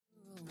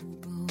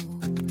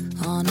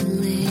on a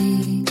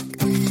lake.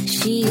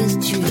 She is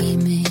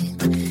dreaming,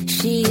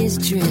 she is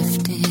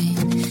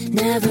drifting,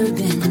 never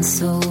been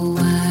so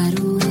wide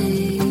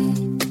awake.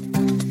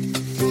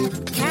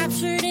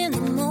 Captured in the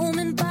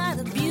moment by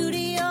the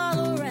beauty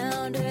all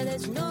around her,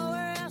 there's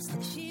nowhere else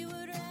that she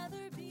would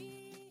rather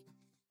be.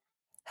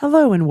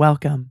 Hello and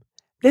welcome.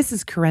 This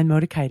is Karen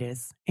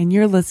Motekaitis, and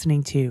you're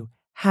listening to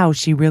How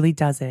She Really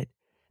Does It,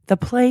 the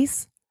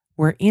place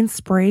where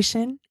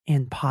inspiration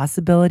and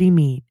possibility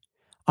meet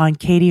on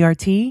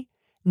KDRT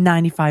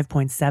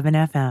 95.7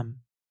 FM.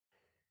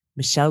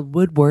 Michelle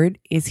Woodward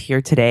is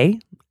here today.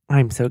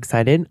 I'm so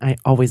excited. I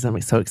always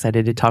am so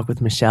excited to talk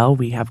with Michelle.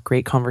 We have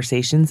great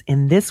conversations.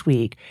 And this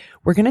week,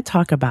 we're going to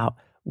talk about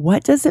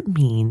what does it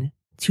mean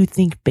to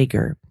think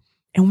bigger.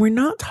 And we're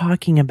not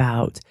talking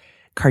about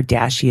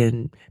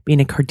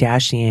being a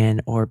Kardashian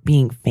or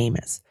being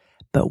famous,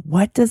 but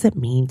what does it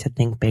mean to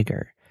think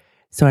bigger?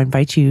 So I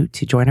invite you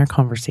to join our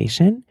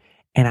conversation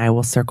and I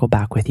will circle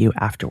back with you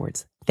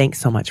afterwards. Thanks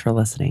so much for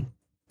listening.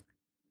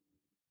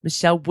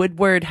 Michelle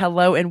Woodward,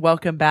 hello and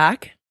welcome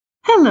back.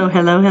 Hello,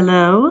 hello,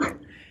 hello.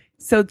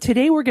 So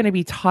today we're going to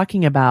be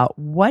talking about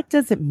what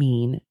does it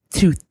mean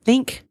to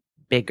think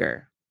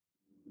bigger?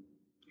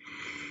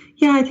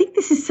 Yeah, I think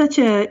this is such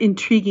an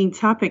intriguing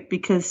topic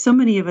because so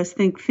many of us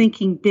think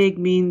thinking big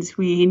means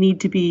we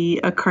need to be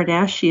a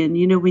Kardashian.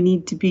 You know, we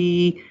need to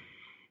be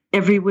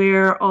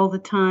everywhere all the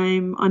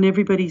time on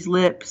everybody's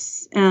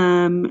lips.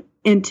 And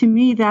to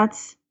me,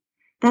 that's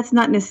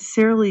not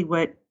necessarily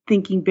what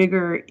thinking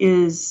bigger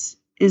is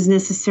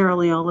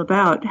necessarily all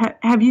about.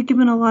 Have you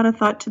given a lot of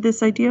thought to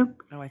this idea?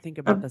 No, I think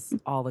about this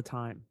all the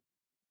time.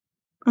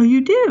 Oh,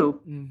 you do?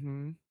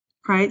 Mm-hmm.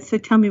 Right. So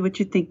tell me what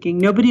you're thinking.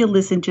 Nobody will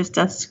listen, just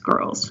us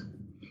girls.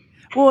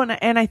 Well,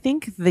 and I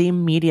think the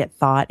immediate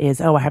thought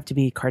is, oh, I have to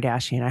be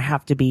Kardashian. I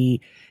have to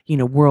be,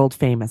 world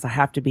famous. I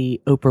have to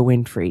be Oprah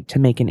Winfrey to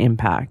make an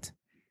impact.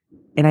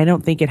 And I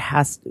don't think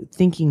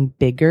thinking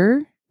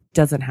bigger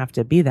doesn't have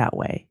to be that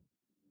way.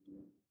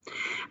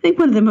 I think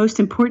one of the most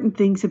important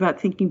things about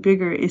thinking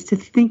bigger is to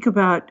think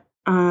about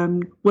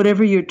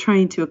whatever you're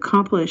trying to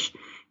accomplish,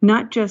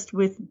 not just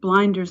with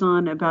blinders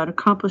on about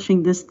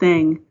accomplishing this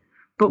thing,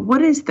 but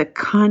what is the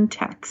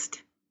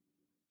context?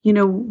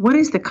 What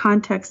is the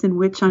context in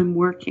which I'm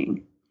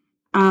working?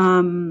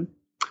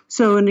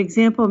 So an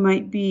example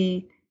might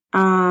be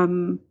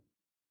in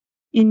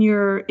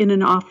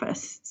an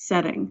office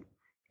setting,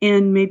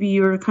 and maybe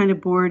you're kind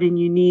of bored and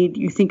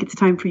you think it's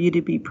time for you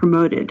to be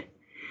promoted.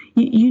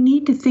 You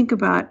need to think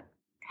about,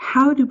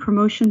 how do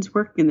promotions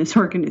work in this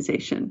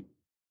organization?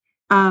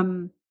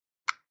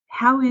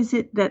 How is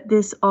it that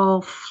this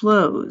all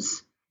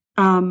flows?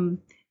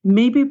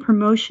 Maybe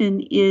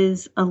promotion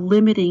is a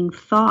limiting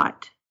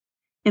thought.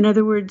 In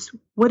other words,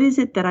 what is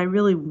it that I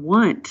really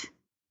want?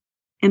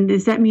 And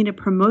does that mean a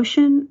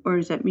promotion, or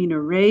does that mean a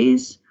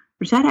raise?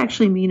 Or does that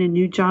actually mean a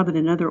new job in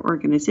another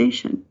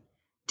organization?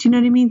 Do you know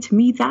what I mean? To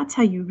me, that's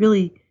how you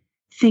really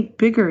think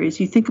bigger, is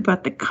you think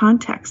about the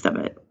context of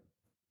it.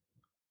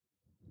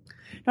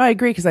 No, I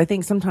agree, because I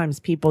think sometimes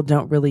people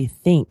don't really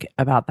think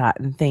about that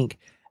and think,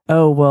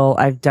 oh, well,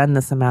 I've done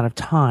this amount of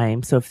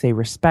time, so if they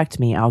respect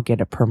me, I'll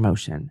get a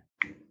promotion.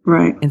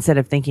 Right. Instead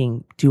of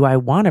thinking, do I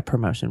want a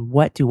promotion?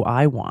 What do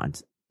I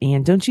want?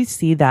 And don't you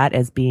see that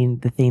as being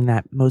the thing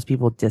that most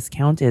people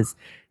discount, is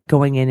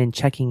going in and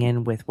checking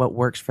in with what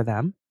works for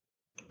them?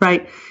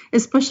 Right.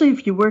 Especially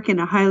if you work in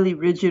a highly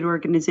rigid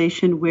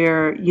organization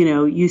where,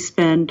 you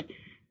spend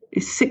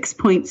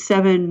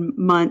 6.7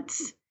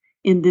 months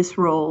in this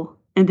role,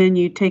 and then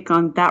you take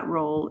on that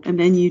role, and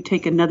then you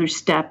take another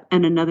step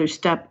and another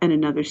step and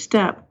another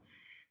step.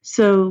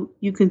 So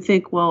you can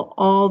think, well,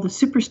 all the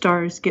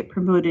superstars get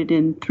promoted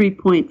in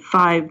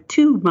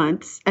 3.52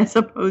 months as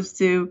opposed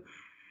to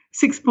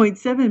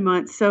 6.7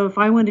 months. So if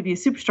I want to be a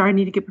superstar, I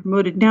need to get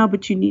promoted now,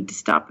 but you need to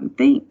stop and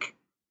think,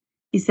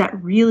 is that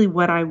really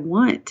what I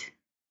want?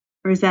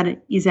 Or is that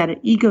an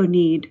ego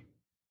need?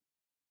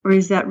 Or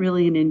is that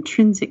really an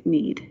intrinsic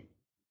need?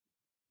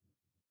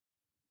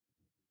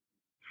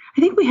 I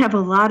think we have a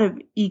lot of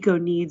ego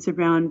needs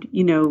around,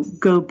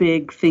 go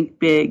big, think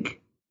big.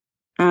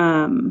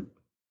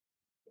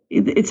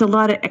 It's a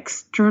lot of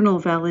external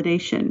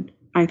validation,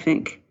 I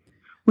think,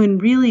 when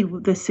really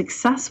the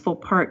successful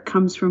part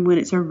comes from when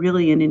it's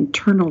really an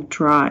internal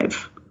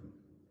drive.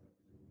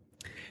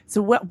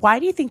 So why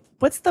do you think,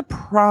 what's the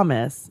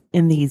promise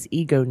in these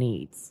ego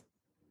needs?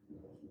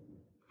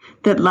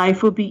 That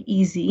life will be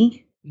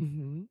easy.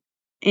 Mm-hmm.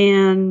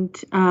 And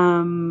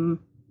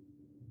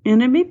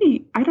then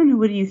maybe, I don't know,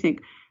 what do you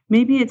think?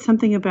 Maybe it's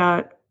something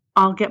about,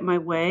 I'll get my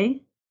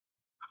way,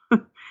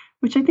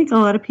 which I think a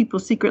lot of people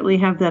secretly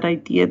have that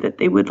idea that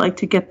they would like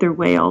to get their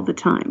way all the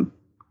time.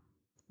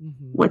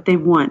 Mm-hmm. What they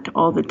want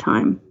all the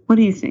time. What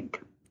do you think?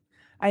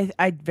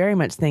 I very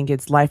much think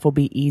it's life will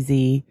be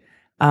easy.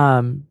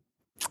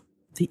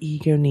 The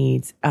ego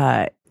needs,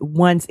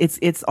 once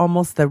it's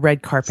almost the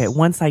red carpet.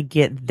 Once I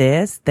get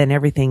this, then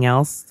everything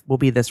else will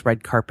be this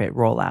red carpet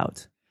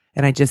rollout.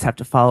 And I just have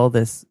to follow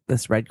this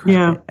red carpet.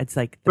 Yeah. It's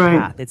like the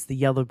path. It's the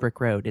yellow brick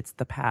road. It's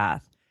the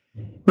path.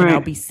 And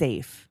I'll be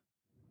safe.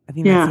 I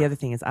think that's Yeah. the other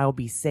thing is I'll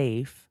be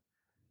safe.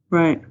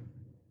 Right.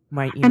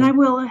 And I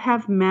will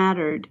have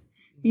mattered.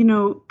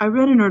 I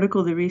read an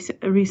article that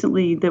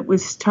recently that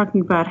was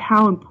talking about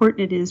how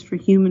important it is for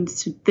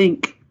humans to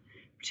think,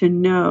 to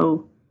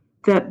know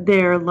that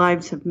their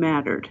lives have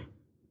mattered,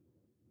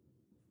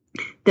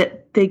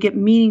 that they get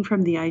meaning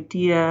from the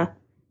idea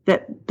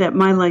that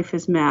my life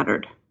has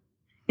mattered.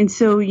 And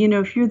so,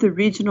 if you're the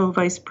regional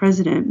vice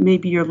president,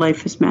 maybe your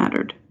life has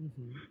mattered.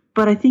 Mm-hmm.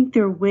 But I think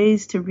there are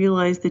ways to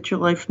realize that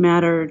your life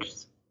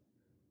matters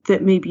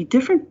that may be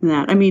different than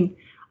that. I mean,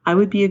 I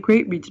would be a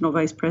great regional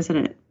vice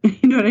president.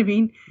 You know what I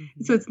mean?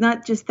 Mm-hmm. So it's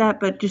not just that,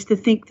 but just to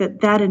think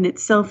that in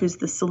itself is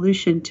the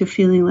solution to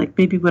feeling like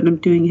maybe what I'm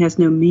doing has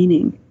no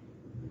meaning.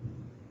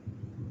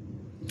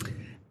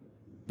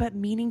 But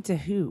meaning to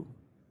who?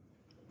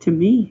 To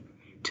me,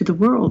 to the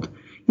world.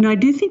 I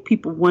do think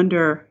people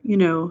wonder,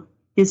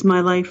 is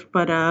my life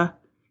but a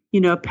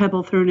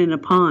pebble thrown in a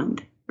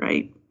pond,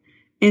 right?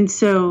 And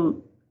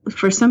so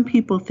for some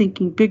people,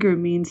 thinking bigger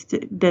means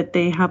that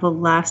they have a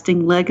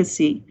lasting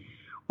legacy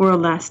or a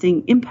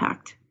lasting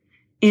impact.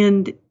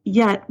 And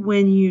yet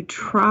when you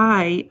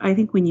try, I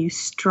think when you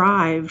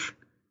strive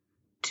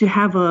to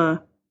have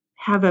a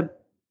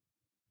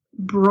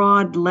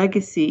broad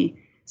legacy,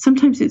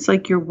 sometimes it's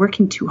like you're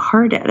working too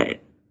hard at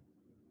it.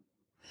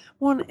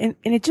 Well, and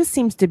it just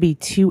seems to be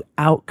too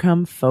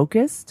outcome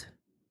focused.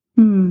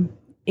 Hmm.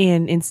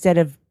 And instead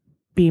of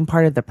being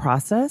part of the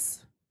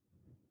process.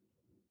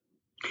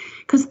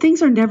 Because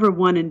things are never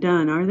one and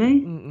done, are they?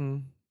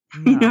 No.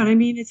 You know what I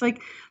mean? It's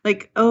like,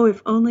 oh,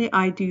 if only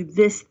I do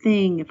this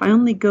thing, if I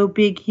only go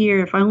big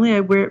here, if only I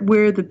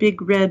wear the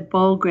big red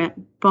ball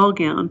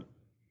gown,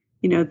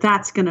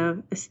 that's going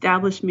to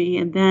establish me,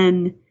 and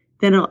then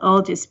it'll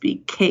all just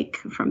be cake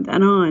from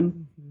then on.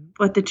 Mm-hmm.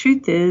 But the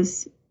truth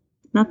is,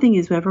 nothing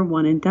is ever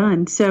one and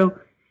done. So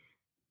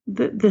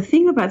the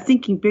thing about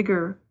thinking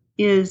bigger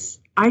is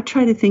I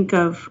try to think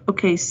of,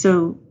 okay,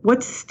 so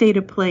what's the state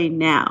of play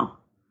now?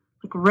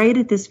 Like right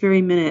at this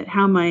very minute,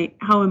 how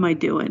am I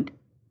doing?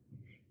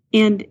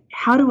 And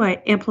how do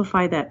I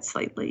amplify that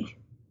slightly?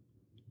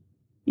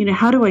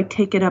 How do I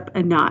take it up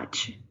a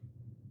notch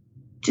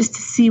just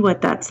to see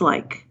what that's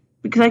like?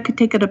 Because I could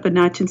take it up a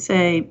notch and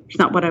say, it's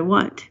not what I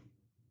want,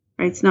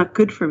 right? It's not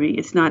good for me.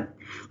 It's not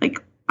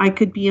like I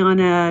could be on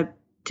a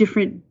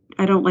different,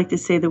 I don't like to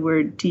say the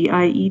word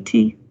diet,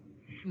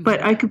 mm-hmm.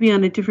 but I could be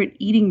on a different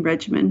eating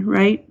regimen,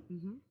 right?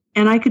 Mm-hmm.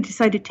 And I could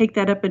decide to take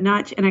that up a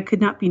notch and I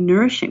could not be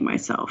nourishing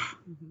myself,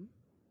 mm-hmm.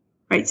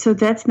 right? So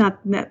that's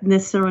not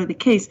necessarily the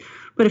case.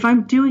 But if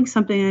I'm doing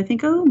something and I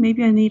think, oh,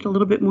 maybe I need a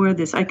little bit more of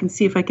this, I can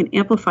see if I can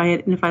amplify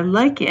it. And if I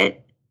like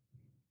it,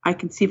 I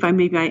can see if I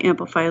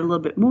amplify it a little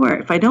bit more.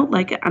 If I don't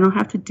like it, I don't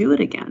have to do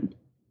it again.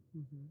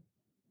 Mm-hmm.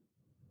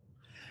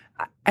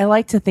 I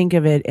like to think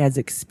of it as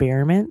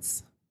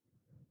experiments.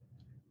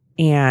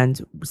 And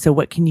so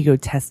what can you go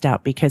test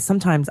out? Because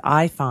sometimes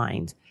I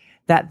find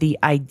that the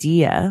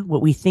idea,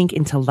 what we think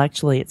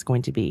intellectually it's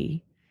going to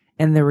be,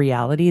 and the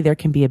reality, there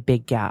can be a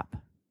big gap.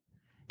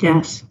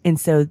 Yes. And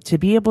so to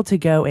be able to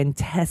go and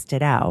test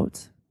it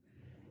out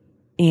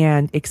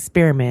and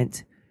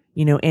experiment,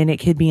 and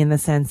it could be in the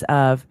sense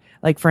of,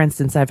 like, for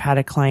instance, I've had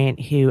a client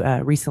who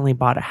recently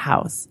bought a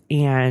house,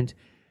 and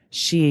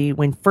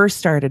when first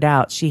started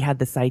out, she had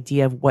this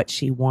idea of what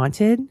she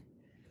wanted.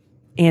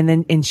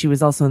 And she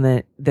was also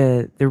in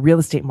the real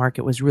estate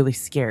market was really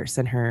scarce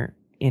in her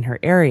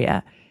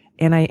area.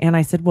 And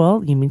I said,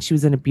 well, you mean she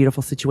was in a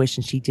beautiful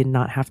situation. She did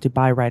not have to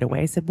buy right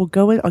away. I said, well,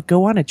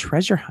 go on a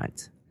treasure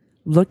hunt.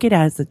 Look at it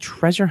as a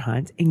treasure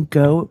hunt and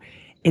go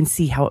and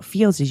see how it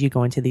feels as you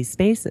go into these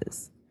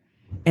spaces.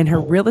 And her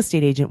real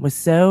estate agent was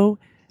so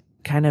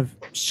kind of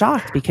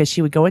shocked because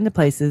she would go into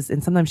places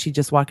and sometimes she'd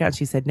just walk out and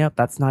she said, nope,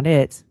 that's not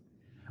it.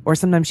 Or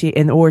sometimes she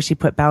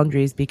put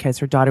boundaries because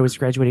her daughter was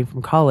graduating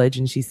from college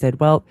and she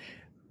said, well,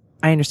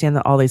 I understand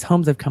that all these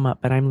homes have come up,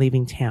 but I'm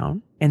leaving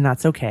town and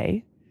that's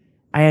okay.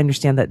 I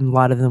understand that a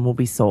lot of them will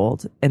be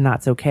sold and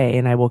that's okay.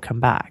 And I will come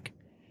back.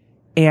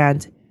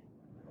 And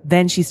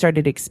then she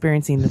started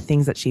experiencing the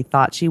things that she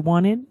thought she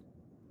wanted.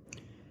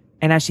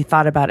 And as she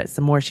thought about it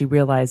some more, she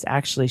realized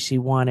actually she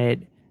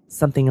wanted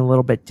something a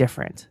little bit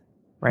different.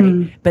 Right.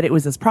 Mm. But it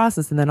was this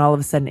process. And then all of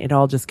a sudden it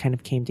all just kind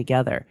of came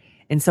together.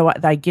 And so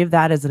I give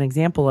that as an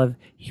example of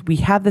we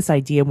have this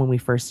idea when we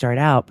first start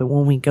out, but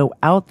when we go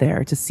out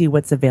there to see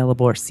what's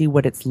available or see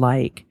what it's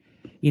like,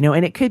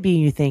 and it could be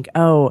you think,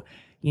 oh,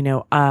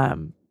 a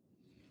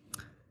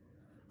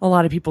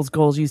lot of people's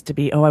goals used to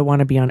be, oh, I want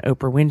to be on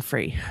Oprah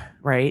Winfrey,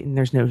 right? And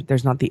there's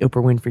not the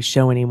Oprah Winfrey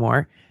show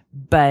anymore.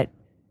 But,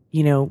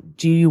 do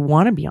you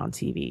want to be on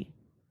TV?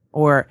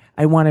 Or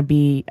I want to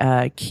be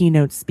a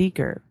keynote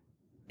speaker.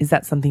 Is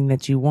that something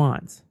that you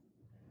want?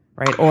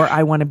 Right? Or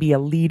I want to be a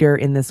leader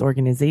in this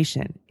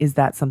organization. Is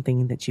that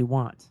something that you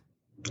want?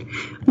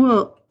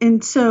 Well,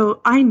 and so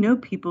I know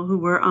people who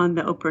were on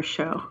the Oprah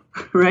show,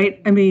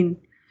 right? I mean,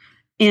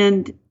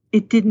 and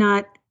it did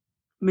not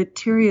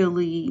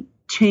materially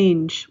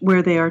change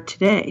where they are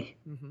today.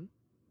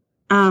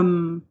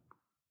 Mm-hmm.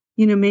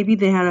 maybe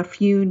they had a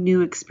few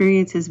new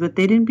experiences, but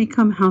they didn't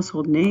become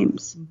household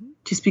names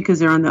just because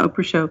they're on the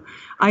Oprah show.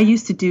 I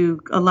used to do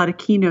a lot of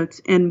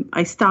keynotes, and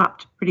I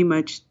stopped pretty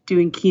much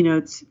doing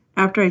keynotes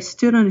after I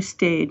stood on a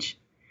stage.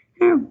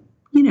 There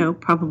were,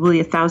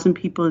 probably 1,000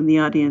 people in the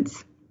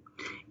audience,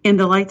 and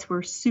the lights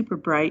were super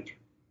bright.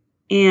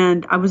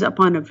 And I was up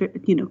on a,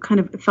 kind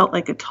of, it felt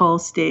like a tall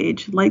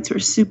stage. Lights were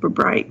super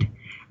bright.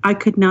 I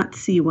could not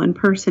see one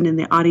person in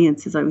the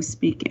audience as I was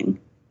speaking.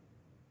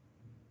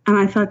 And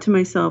I thought to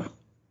myself,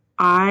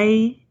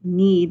 I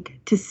need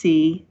to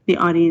see the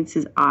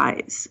audience's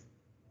eyes.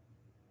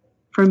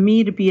 For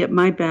me to be at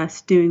my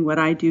best doing what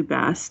I do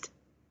best,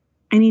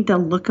 I need to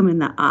look them in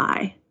the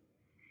eye.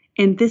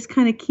 And this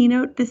kind of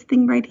keynote, this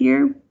thing right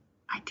here,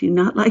 I do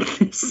not like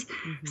this.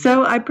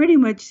 So I pretty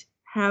much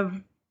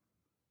have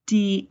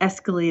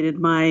de-escalated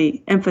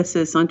my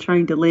emphasis on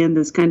trying to land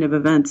those kind of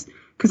events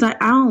because I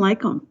don't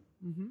like them.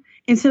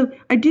 And so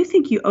I do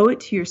think you owe it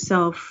to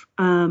yourself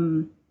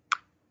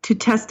to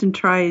test and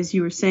try, as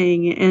you were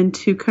saying, and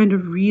to kind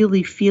of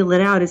really feel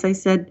it out. As I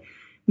said,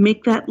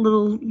 make that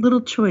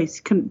little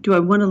choice. Do I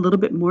want a little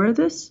bit more of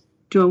this?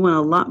 Do I want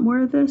a lot more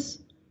of this?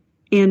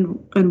 And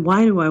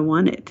why do I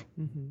want it?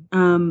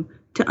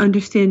 To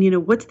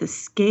understand, what's the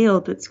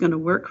scale that's going to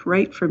work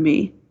right for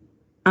me?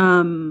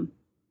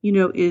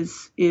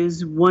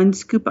 Is one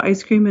scoop of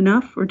ice cream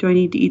enough, or do I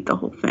need to eat the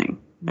whole thing?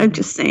 I'm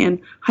just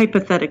saying,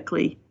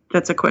 hypothetically,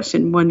 that's a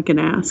question one can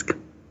ask.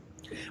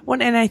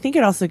 Well, and I think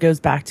it also goes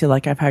back to,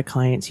 like, I've had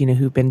clients,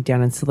 who've been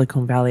down in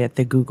Silicon Valley at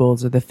the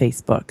Googles or the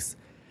Facebooks,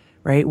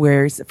 right?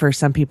 Whereas for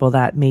some people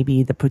that may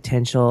be the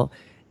potential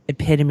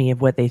epitome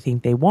of what they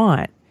think they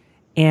want.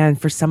 And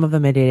for some of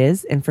them it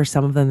is. And for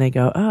some of them they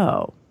go,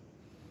 oh,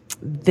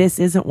 this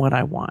isn't what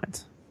I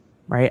want,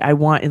 right? I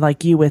want,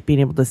 like you with being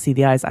able to see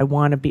the eyes, I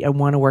want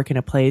to work in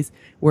a place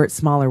where it's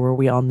smaller, where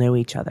we all know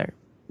each other.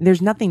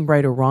 There's nothing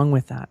right or wrong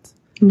with that.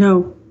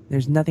 No.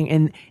 There's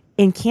nothing.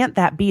 And can't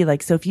that be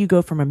like, so if you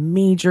go from a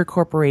major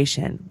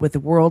corporation with a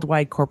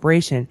worldwide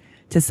corporation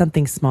to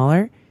something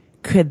smaller,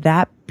 could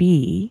that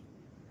be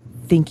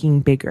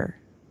thinking bigger?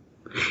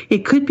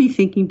 It could be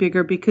thinking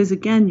bigger because,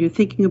 again, you're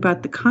thinking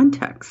about the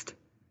context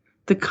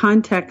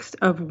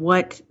of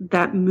what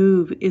that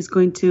move is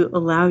going to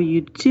allow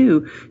you to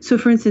do. So,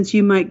 for instance,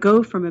 you might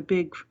go from a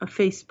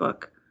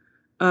Facebook,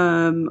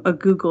 a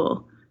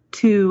Google,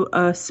 to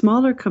a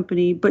smaller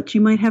company, but you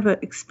might have an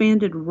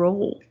expanded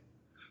role.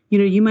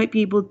 You might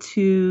be able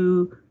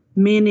to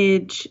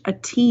manage a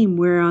team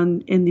where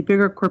in the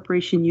bigger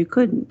corporation you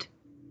couldn't.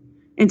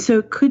 And so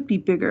it could be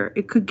bigger.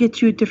 It could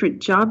get you a different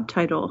job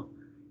title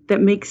that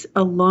makes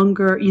a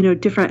longer,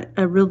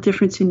 a real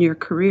difference in your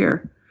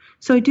career.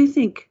 So I do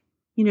think,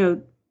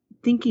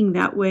 thinking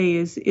that way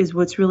is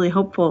what's really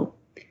helpful.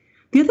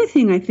 The other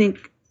thing I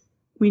think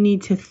we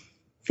need to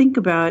think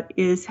about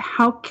is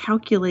how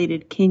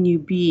calculated can you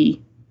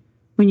be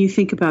when you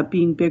think about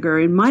being bigger?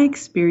 In my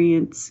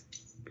experience,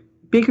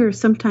 bigger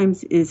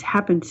sometimes is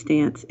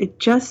happenstance. It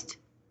just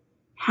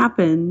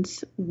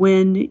happens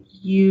when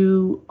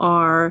you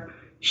are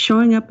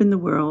showing up in the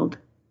world,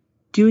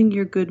 doing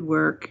your good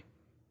work,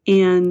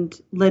 and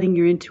letting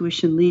your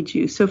intuition lead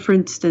you. So, for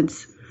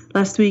instance,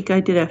 last week I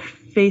did a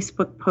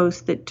Facebook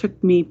post that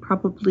took me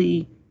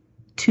probably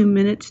 2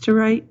 minutes to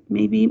write,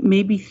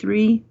 maybe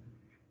 3.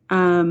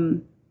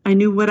 I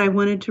knew what I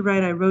wanted to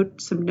write. I wrote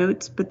some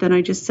notes, but then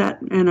I just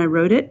sat and I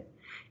wrote it,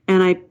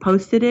 and I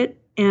posted it.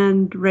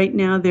 And right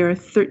now there are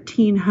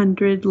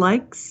 1,300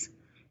 likes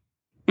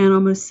and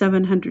almost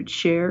 700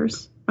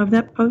 shares of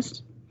that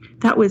post.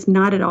 That was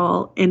not at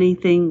all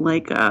anything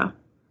like a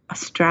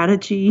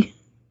strategy.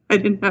 I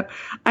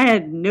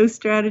had no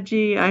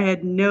strategy. I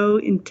had no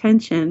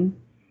intention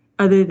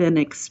other than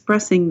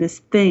expressing this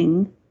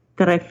thing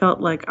that I felt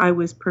like I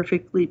was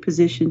perfectly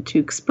positioned to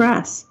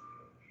express.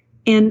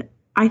 And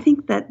I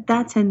think that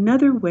that's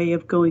another way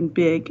of going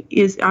big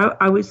is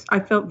I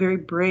felt very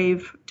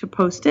brave to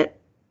post it.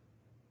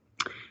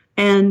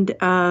 And,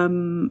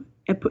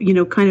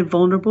 kind of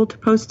vulnerable to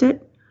post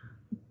it.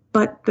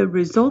 But the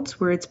results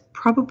were it's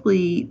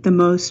probably the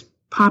most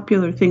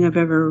popular thing I've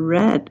ever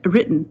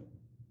written.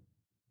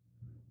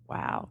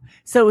 Wow.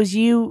 So it was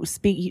you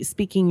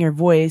speaking your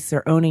voice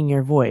or owning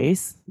your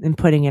voice and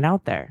putting it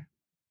out there.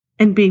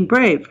 And being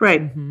brave,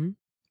 right.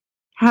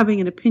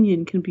 Having an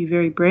opinion can be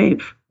very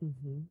brave.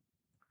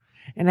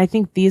 And I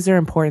think these are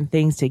important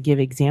things to give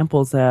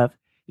examples of,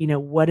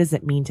 what does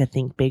it mean to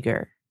think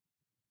bigger?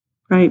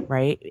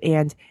 Right.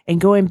 And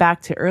going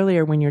back to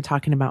earlier when you're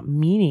talking about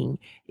meaning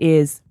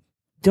is,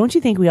 don't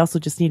you think we also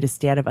just need to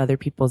stay out of other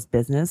people's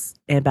business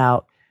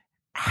about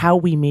how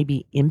we may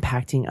be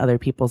impacting other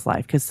people's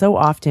life? Because so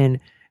often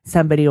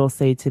somebody will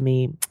say to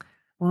me,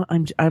 well,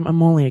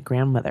 I'm only a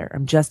grandmother.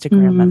 I'm just a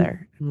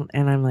grandmother.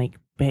 And I'm like,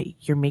 but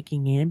you're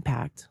making an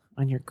impact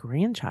on your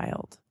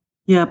grandchild.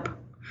 Yep.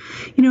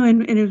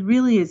 And it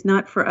really is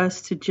not for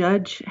us to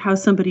judge how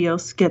somebody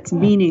else gets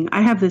meaning.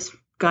 I have this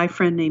guy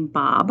friend named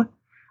Bob.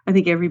 I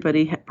think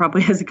everybody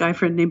probably has a guy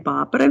friend named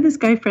Bob, but I have this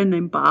guy friend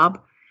named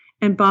Bob,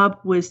 And Bob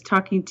was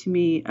talking to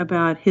me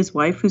about his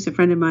wife, who's a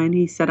friend of mine.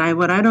 He said,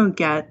 what I don't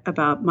get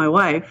about my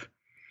wife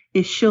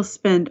is she'll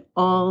spend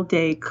all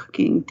day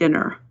cooking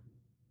dinner.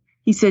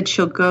 He said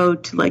she'll go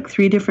to like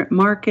 3 different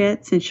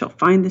markets and she'll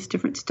find this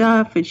different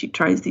stuff and she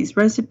tries these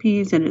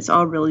recipes and it's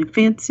all really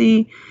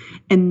fancy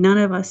and none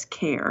of us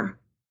care.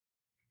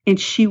 And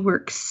she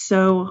works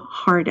so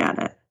hard at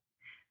it.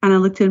 And I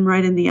looked him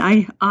right in the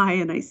eye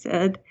and I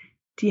said,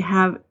 do you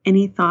have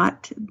any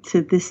thought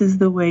to this is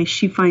the way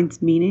she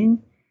finds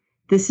meaning?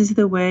 This is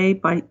the way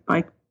by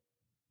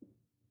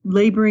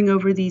laboring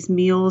over these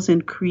meals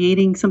and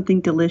creating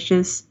something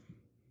delicious,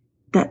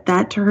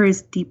 that to her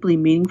is deeply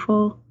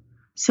meaningful.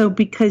 So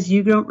because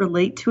you don't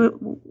relate to it,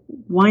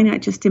 why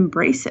not just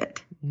embrace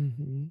it?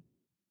 Mm-hmm.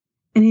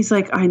 And he's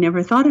like, I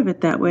never thought of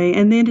it that way.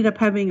 And they ended up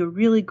having a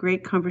really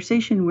great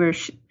conversation where,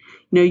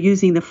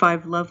 using the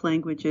 5 love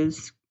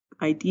languages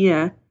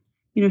idea,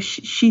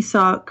 she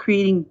saw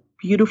creating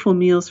beautiful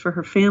meals for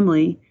her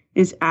family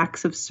as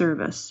acts of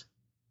service.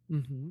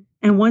 Mm-hmm.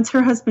 And once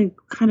her husband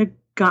kind of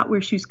got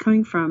where she was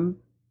coming from,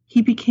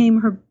 he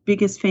became her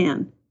biggest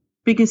fan,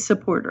 biggest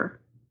supporter.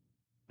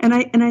 And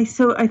I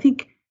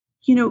think,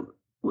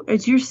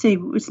 as you're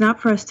saying, it's not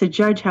for us to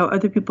judge how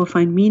other people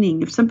find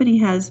meaning. If somebody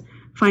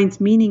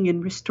finds meaning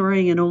in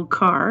restoring an old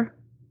car,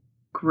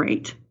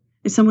 great.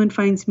 If someone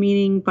finds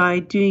meaning by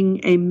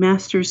doing a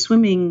master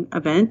swimming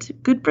event,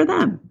 good for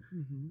them,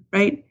 Mm-hmm.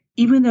 right?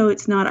 Even though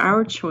it's not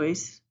our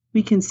choice,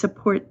 we can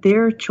support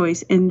their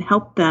choice and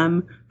help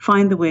them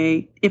find the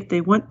way, if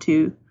they want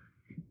to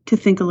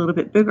think a little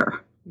bit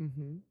bigger.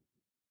 Mm-hmm.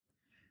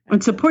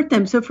 And support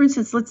them. So, for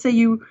instance, let's say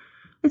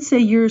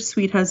your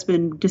sweet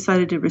husband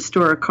decided to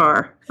restore a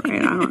car.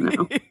 Right? I don't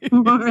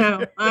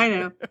know. I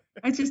know.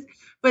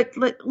 But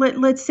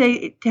let's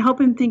say to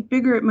help him think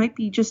bigger, it might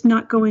be just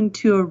not going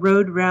to a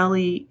road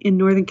rally in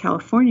Northern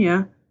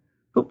California,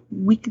 but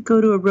we could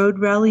go to a road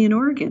rally in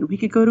Oregon. We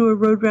could go to a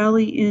road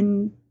rally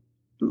in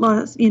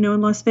Las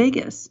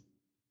Vegas.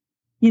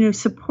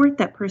 Support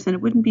that person.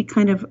 It wouldn't be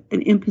kind of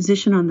an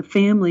imposition on the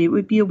family. It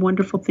would be a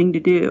wonderful thing to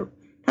do.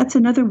 That's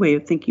another way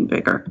of thinking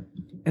bigger.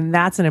 And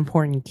that's an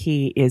important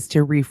key, is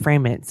to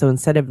reframe it. So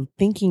instead of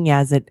thinking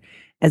as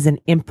an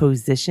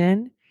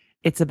imposition,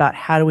 it's about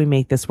how do we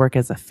make this work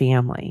as a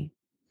family?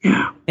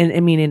 Yeah. And I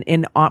mean,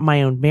 in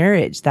my own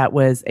marriage, that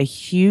was a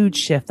huge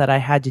shift that I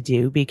had to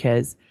do,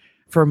 because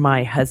for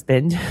my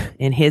husband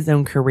in his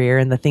own career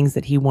and the things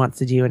that he wants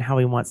to do and how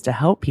he wants to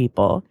help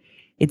people,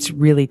 it's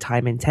really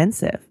time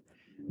intensive,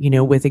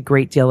 with a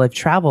great deal of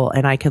travel.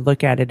 And I could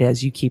look at it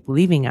as you keep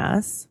leaving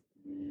us,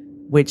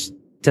 which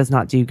does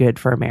not do good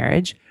for a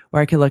marriage. Or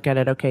I could look at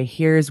it, okay,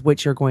 here's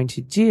what you're going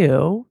to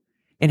do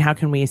and how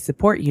can we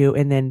support you?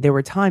 And then there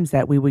were times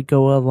that we would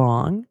go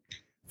along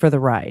for the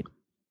ride,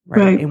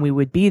 right? And we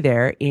would be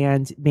there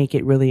and make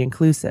it really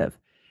inclusive.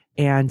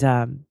 And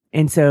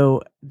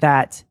so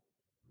that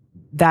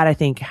I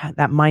think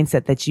that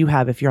mindset that you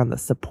have, if you're on the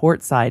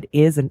support side,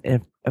 is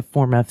a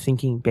form of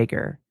thinking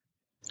bigger.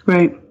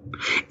 Right.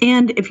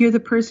 And if you're the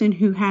person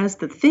who has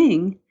the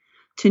thing,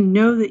 to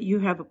know that you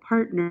have a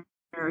partner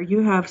or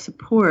you have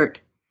support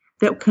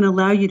that can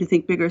allow you to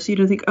think bigger. So you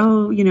don't think,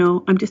 oh,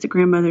 I'm just a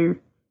grandmother.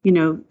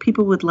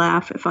 People would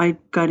laugh if I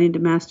got into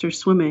master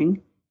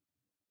swimming,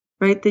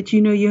 right? That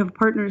you have a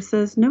partner who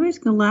says, nobody's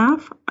going to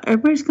laugh.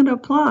 Everybody's going to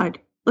applaud.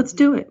 Let's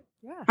do it.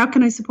 Yeah. How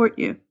can I support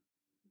you?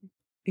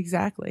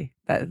 Exactly.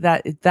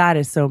 That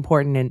is so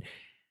important. And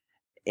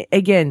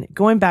again,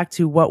 going back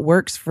to what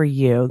works for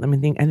you,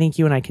 I think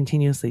you and I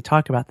continuously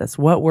talk about this,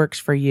 what works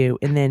for you,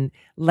 and then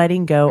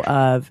letting go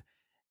of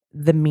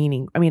the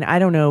meaning. I mean, I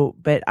don't know,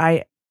 but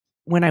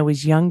when I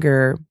was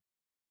younger,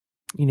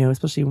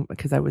 especially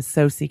because I was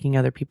so seeking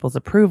other people's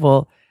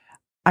approval,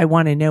 I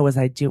want to know,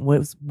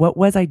 what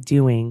was I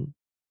doing?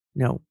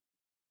 No,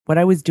 what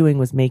I was doing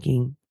was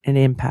making an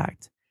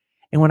impact.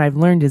 And what I've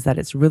learned is that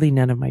it's really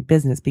none of my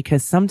business,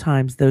 because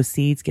sometimes those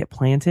seeds get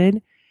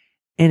planted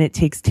and it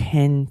takes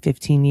 10,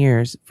 15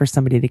 years for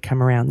somebody to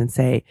come around and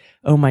say,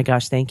 oh my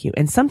gosh, thank you.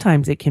 And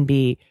sometimes it can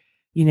be,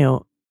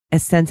 a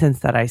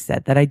sentence that I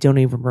said that I don't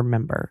even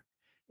remember.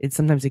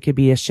 Sometimes it could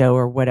be a show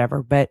or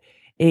whatever, but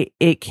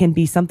it can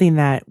be something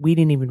that we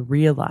didn't even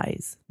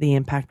realize the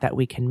impact that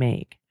we can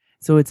make.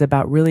 So it's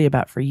really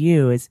about for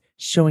you is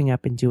showing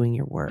up and doing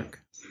your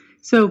work.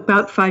 So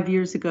about 5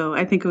 years ago,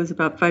 I think it was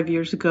about 5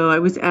 years ago, I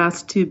was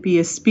asked to be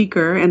a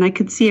speaker and I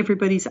could see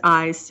everybody's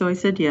eyes. So I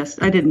said yes.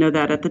 I didn't know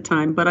that at the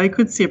time, but I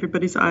could see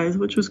everybody's eyes,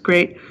 which was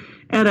great,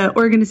 at an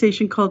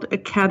organization called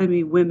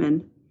Academy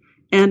Women.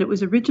 And it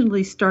was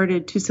originally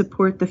started to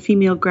support the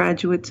female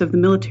graduates of the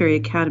military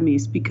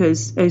academies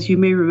because, as you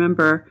may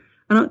remember,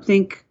 I don't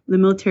think the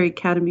military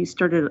academies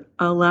started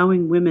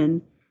allowing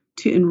women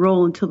to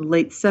enroll until the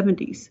late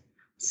 70s.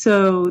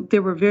 So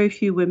there were very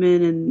few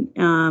women,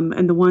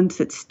 and the ones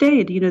that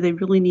stayed, they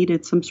really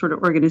needed some sort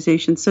of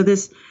organization. So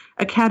this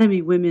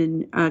Academy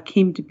Women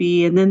came to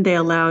be, and then they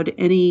allowed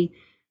any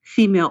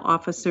female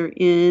officer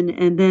in,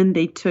 and then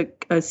they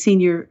took a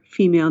senior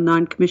female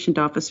non-commissioned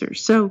officer.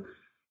 So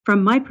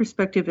from my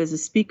perspective as a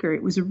speaker,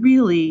 it was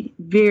really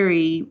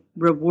very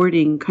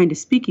rewarding kind of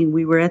speaking.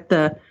 We were at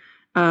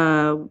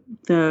I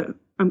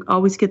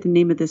always get the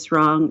name of this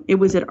wrong. It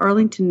was at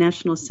Arlington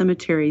National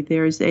Cemetery.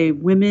 There's a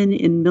Women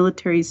in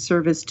Military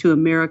Service to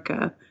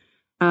America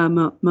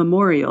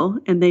memorial,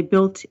 and they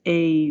built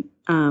a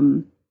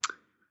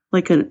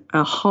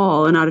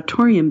hall, an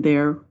auditorium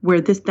there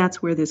where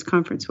that's where this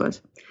conference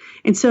was.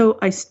 And so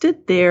I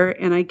stood there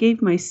and I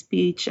gave my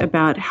speech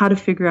about how to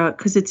figure out,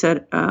 because it's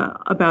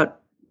about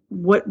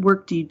what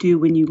work do you do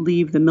when you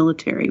leave the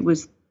military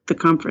was the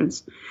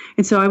conference.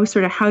 And so I was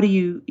sort of, how do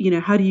you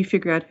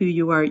figure out who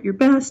you are at your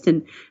best,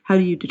 and how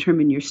do you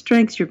determine your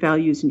strengths, your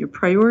values, and your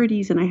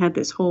priorities? And I had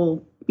this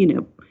whole,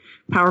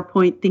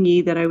 PowerPoint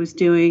thingy that I was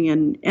doing,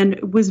 and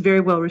it was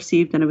very well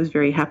received, and I was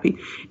very happy.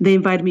 They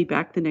invited me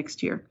back the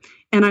next year.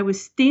 And I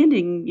was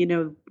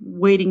standing,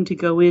 waiting to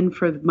go in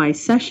for my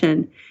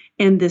session,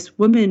 and this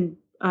woman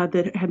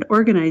that had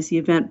organized the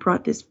event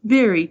brought this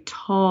very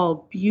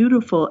tall,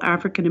 beautiful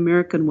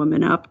African-American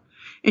woman up.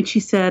 And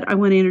she said, "I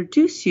want to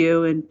introduce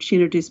you." And she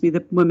introduced me to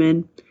the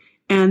woman.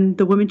 And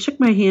the woman shook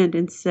my hand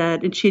and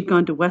said, and she had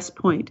gone to West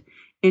Point.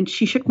 And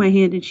she shook my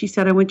hand and she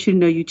said, "I want you to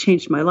know you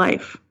changed my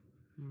life."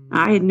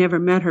 I had never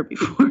met her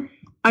before.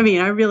 I mean,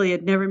 I really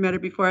had never met her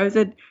before. I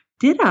said,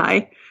 "Did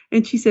I?"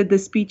 And she said, "The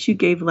speech you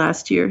gave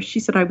last year."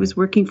 She said, "I was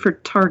working for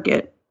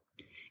Target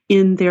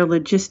in their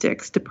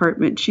logistics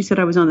department." She said,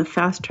 "I was on the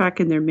fast track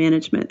in their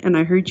management, and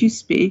I heard you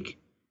speak,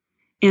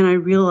 and I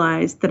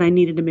realized that I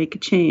needed to make a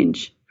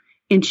change."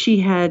 And she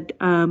had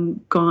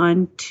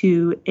gone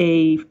to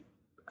a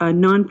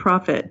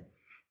nonprofit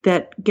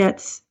that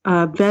gets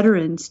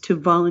veterans to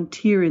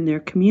volunteer in their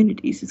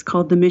communities. It's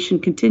called The Mission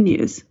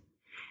Continues.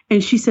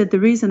 And she said, "The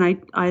reason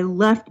I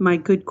left my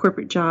good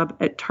corporate job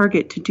at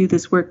Target to do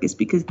this work is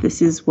because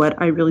this is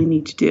what I really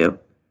need to do."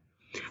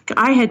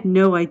 I had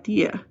no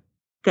idea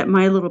that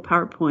my little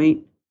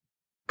PowerPoint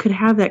could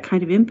have that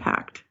kind of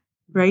impact,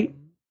 right?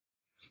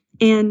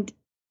 And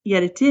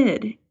yet it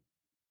did.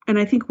 And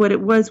I think what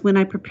it was, when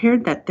I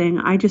prepared that thing,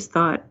 I just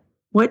thought,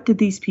 what did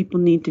these people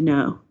need to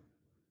know?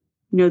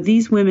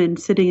 These women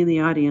sitting in the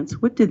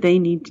audience, what do they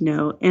need to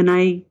know? And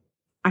I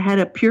had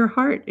a pure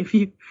heart, if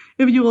you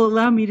will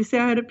allow me to say,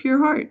 I had a pure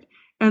heart.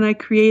 And I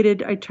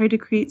tried to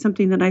create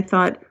something that I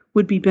thought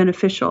would be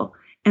beneficial.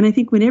 And I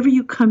think whenever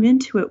you come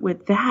into it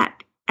with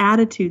that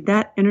attitude,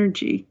 that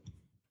energy,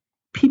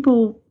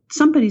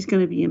 somebody's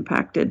going to be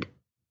impacted.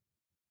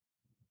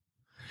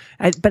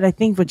 But I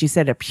think what you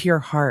said, a pure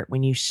heart,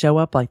 when you show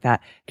up like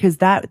that, because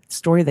that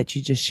story that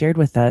you just shared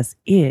with us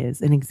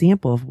is an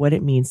example of what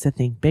it means to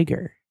think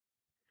bigger,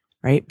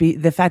 right?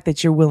 The fact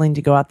that you're willing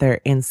to go out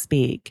there and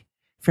speak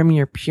from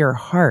your pure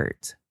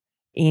heart,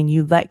 and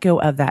you let go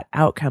of that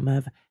outcome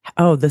of,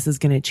 oh, this is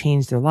going to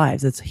change their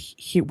lives.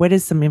 What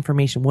is some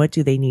information? What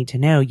do they need to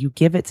know? You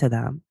give it to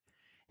them,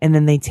 and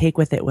then they take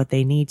with it what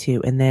they need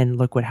to, and then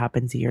look what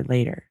happens a year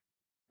later.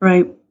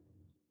 Right.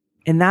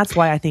 And that's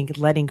why I think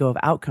letting go of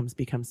outcomes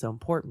becomes so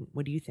important.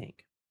 What do you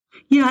think?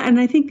 Yeah, and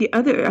I think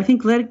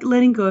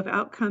letting go of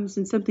outcomes,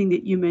 and something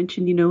that you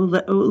mentioned,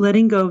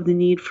 letting go of the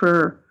need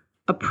for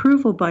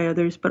approval by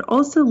others, but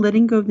also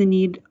letting go of the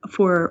need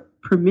for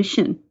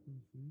permission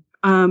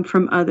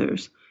from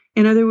others.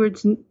 In other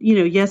words,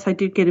 yes, I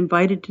did get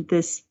invited to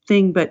this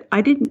thing, but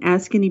I didn't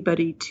ask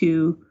anybody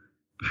to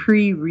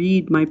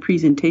pre-read my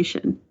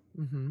presentation.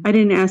 Mm-hmm. I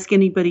didn't ask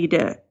anybody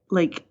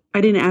I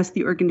didn't ask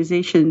the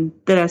organization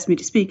that asked me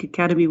to speak,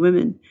 Academy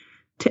Women,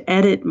 to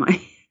edit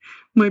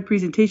my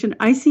presentation.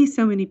 I see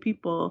so many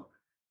people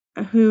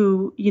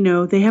who,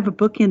 they have a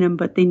book in them,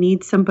 but they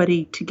need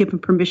somebody to give them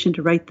permission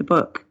to write the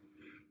book.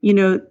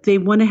 They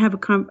want to have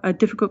a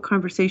difficult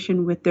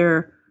conversation with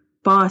their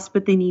boss,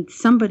 but they need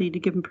somebody to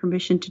give them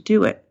permission to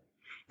do it.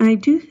 And I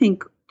do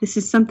think this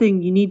is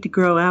something you need to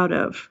grow out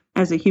of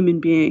as a human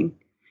being,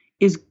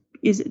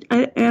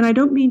 and I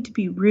don't mean to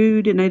be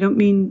rude, and I don't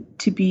mean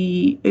to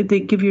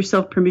give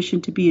yourself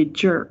permission to be a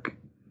jerk,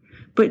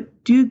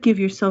 but do give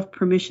yourself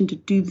permission to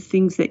do the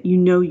things that you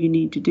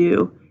need to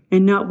do,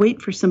 and not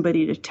wait for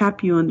somebody to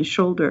tap you on the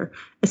shoulder,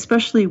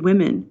 especially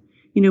women.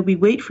 We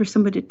wait for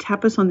somebody to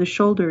tap us on the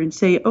shoulder and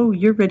say, "Oh,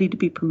 you're ready to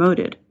be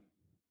promoted."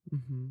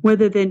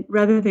 Mm-hmm.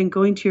 Rather than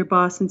going to your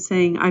boss and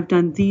saying, "I've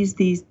done this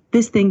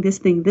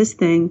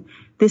thing,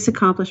 this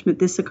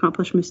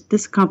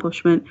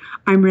accomplishment,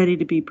 I'm ready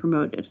to be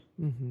promoted."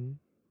 Mm-hmm.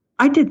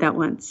 I did that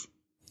once.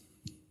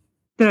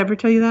 Did I ever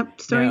tell you that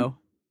story? No.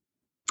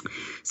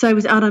 So I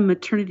was out on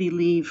maternity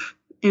leave,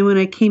 and when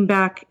I came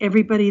back,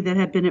 everybody that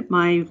had been at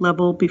my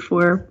level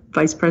before,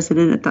 vice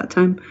president at that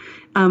time,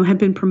 had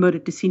been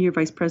promoted to senior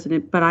vice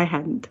president, but I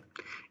hadn't.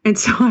 And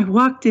so I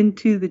walked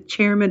into the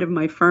chairman of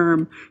my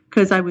firm,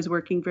 because I was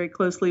working very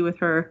closely with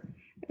her.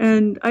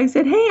 And I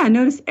said, "Hey, I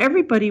noticed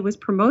everybody was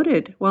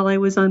promoted while I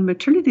was on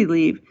maternity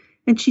leave."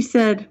 And she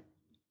said,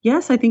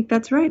 "Yes, I think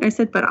that's right." I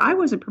said, "But I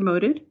wasn't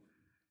promoted."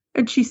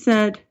 And she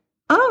said,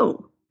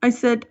 "Oh." I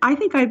said, "I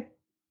think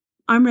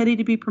I'm ready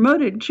to be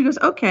promoted." And she goes,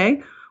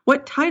 "Okay,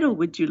 what title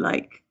would you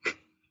like?"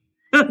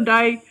 And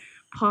I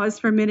paused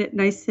for a minute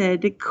and I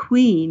said,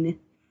 "Queen."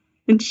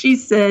 And she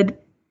said,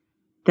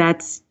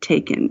 "That's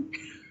taken."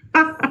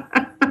 But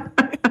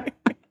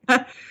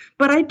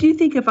I do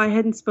think if I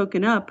hadn't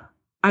spoken up,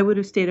 I would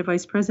have stayed a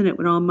vice president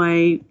when all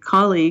my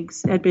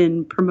colleagues had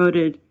been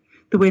promoted.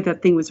 The way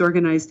that thing was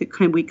organized,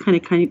 we kind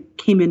of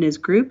came in as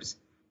groups.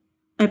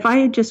 If I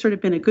had just sort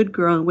of been a good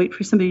girl and wait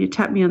for somebody to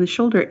tap me on the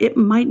shoulder, it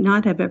might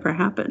not have ever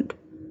happened.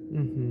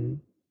 Mm-hmm.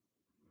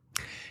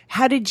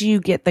 How did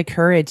you get the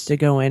courage to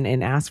go in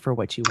and ask for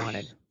what you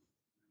wanted?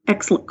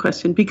 Excellent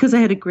question. Because I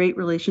had a great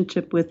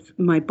relationship with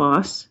my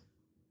boss,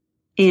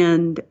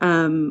 and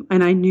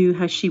I knew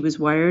how she was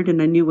wired,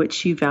 and I knew what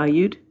she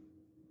valued.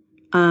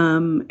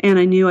 And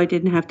I knew I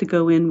didn't have to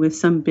go in with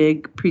some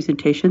big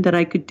presentation, that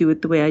I could do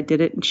it the way I did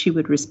it and she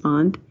would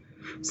respond.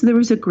 So there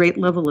was a great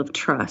level of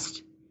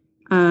trust.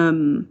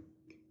 And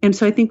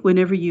so I think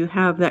whenever you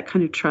have that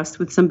kind of trust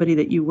with somebody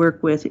that you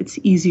work with, it's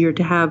easier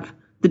to have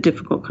the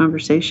difficult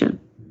conversation.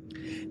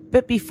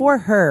 But before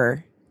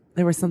her,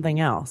 there was something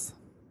else.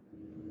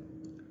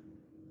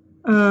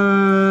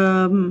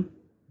 Was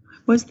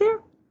there?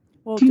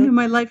 Well, do you know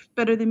my life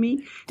better than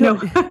me?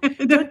 No.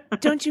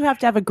 Don't you have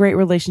to have a great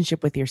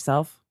relationship with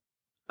yourself?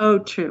 Oh,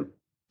 true.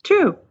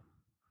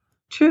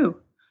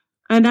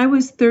 And I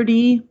was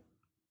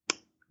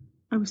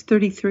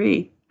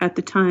 33 at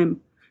the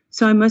time.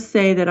 So I must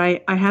say that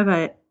I have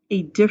a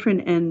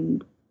different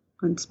and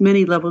on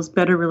many levels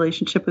better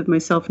relationship with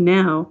myself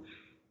now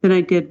than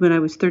I did when I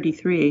was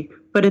 33.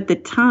 But at the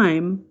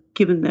time,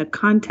 given the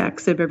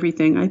context of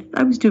everything,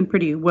 I was doing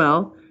pretty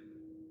well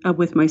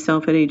with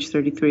myself at age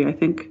 33, I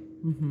think.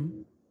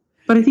 Mm-hmm.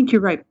 But I think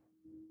you're right.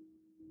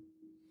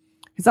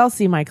 Because I'll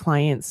see my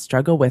clients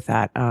struggle with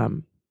that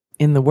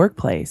in the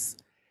workplace,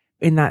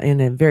 in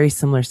a very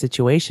similar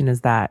situation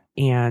as that,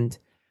 and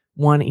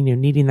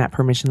needing that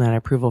permission, that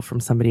approval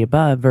from somebody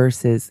above,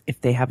 versus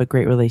if they have a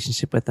great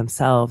relationship with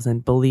themselves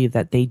and believe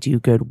that they do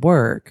good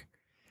work,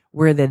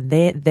 where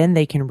then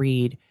they can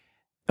read,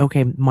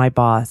 okay, my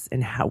boss,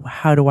 and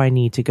how do I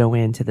need to go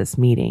into this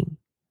meeting,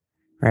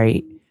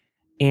 right?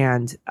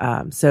 And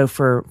so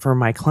for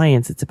my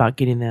clients, it's about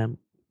getting them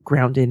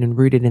grounded and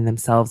rooted in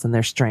themselves and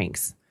their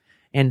strengths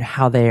and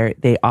how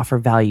they offer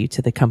value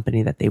to the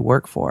company that they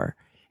work for,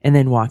 and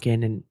then walk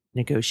in and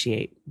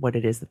negotiate what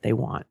it is that they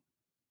want.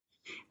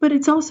 But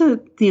it's also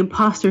the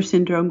imposter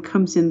syndrome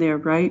comes in there,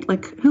 right?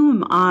 Like, who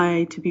am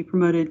I to be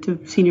promoted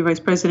to senior vice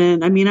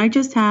president? I mean, I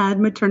just had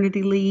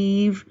maternity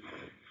leave.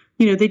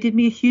 They did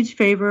me a huge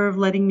favor of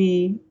letting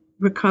me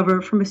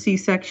recover from a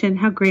C-section.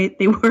 How great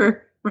they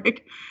were,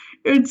 right?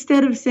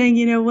 Instead of saying,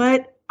 you know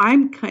what?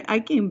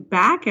 I came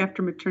back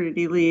after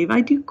maternity leave.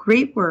 I do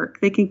great work.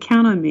 They can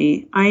count on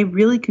me. I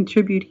really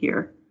contribute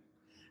here.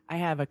 I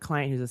have a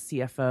client who's a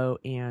CFO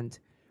and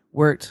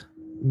worked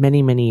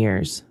many, many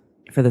years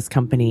for this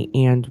company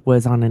and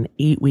was on an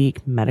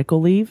 8-week medical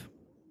leave,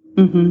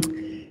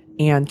 mm-hmm.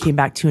 and came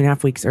back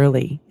 2.5 weeks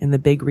early. And the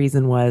big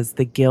reason was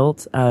the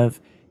guilt of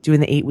doing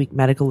the 8-week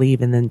medical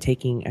leave and then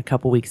taking a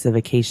couple weeks of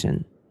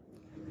vacation.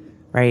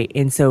 Right.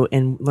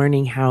 And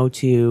learning how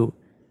to,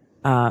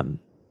 and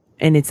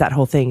it's that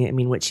whole thing. I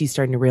mean, what she's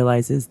starting to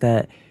realize is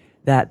that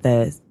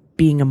the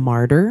being a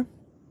martyr,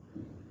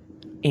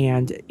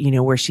 and,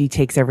 where she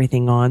takes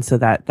everything on so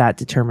that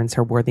determines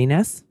her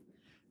worthiness.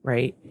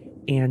 Right.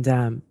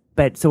 And,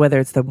 but so whether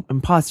it's the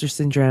imposter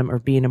syndrome or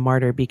being a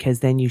martyr,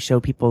 because then you show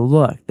people,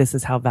 look, this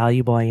is how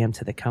valuable I am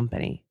to the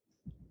company.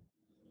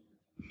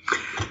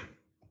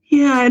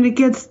 Yeah. And it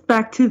gets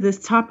back to this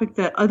topic,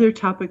 that other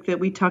topic that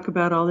we talk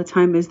about all the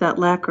time, is that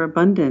lack or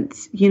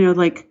abundance.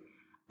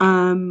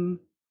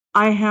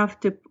 I have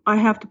to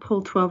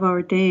pull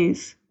 12-hour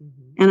days,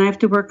 mm-hmm. and I have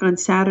to work on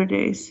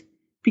Saturdays,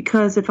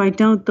 because if I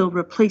don't, they'll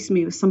replace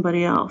me with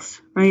somebody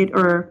else. Right.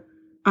 Or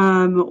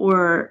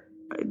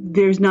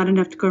there's not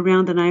enough to go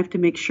around and I have to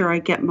make sure I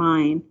get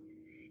mine.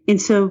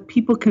 And so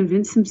people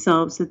convince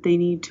themselves that they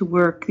need to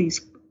work these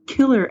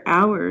killer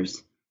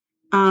hours.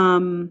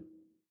 When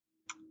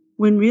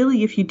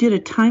really, if you did a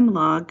time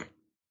log,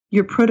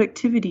 your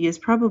productivity is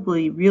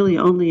probably really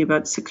only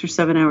about 6 or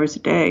 7 hours a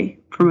day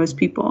for most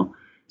people.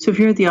 So if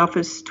you're at the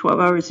office 12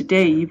 hours a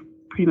day, you've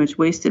pretty much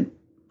wasted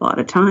a lot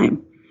of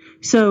time.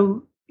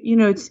 So,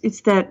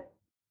 it's that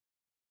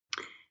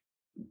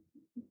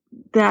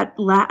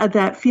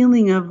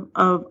feeling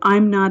of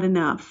I'm not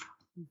enough,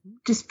 mm-hmm.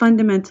 just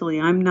fundamentally,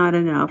 I'm not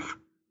enough,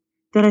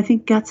 that I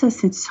think gets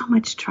us in so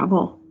much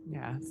trouble.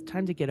 Yeah, it's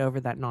time to get over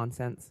that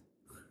nonsense.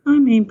 I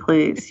mean,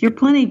 please, you're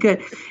plenty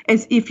good.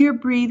 As if you're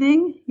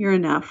breathing, you're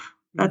enough.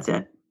 That's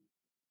mm-hmm. it.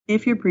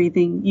 If you're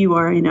breathing, you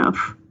are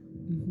enough.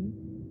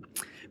 Mm-hmm.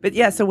 But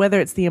yeah, so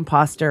whether it's the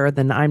imposter or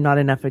the I'm not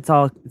enough, it's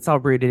all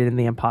rooted in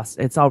the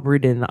imposter. It's all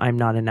rooted in the I'm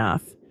not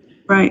enough.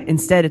 Right.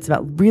 Instead, it's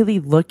about really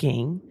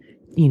looking,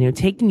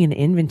 taking an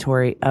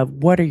inventory of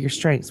what are your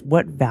strengths,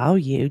 what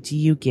value do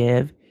you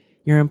give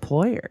your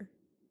employer?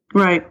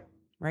 Right.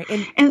 Right.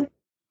 And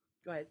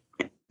go ahead.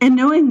 And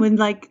knowing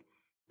when,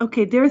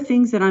 okay, there are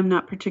things that I'm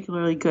not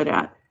particularly good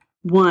at.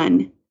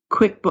 One,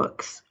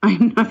 QuickBooks.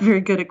 I'm not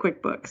very good at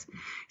QuickBooks.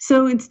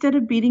 So instead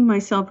of beating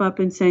myself up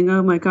and saying,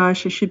 oh my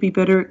gosh, I should be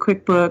better at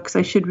QuickBooks,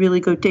 I should really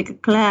go take a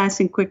class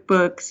in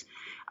QuickBooks,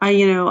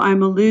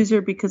 I'm a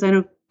loser because I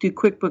don't do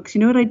QuickBooks.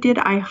 You know what I did?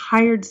 I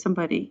hired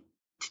somebody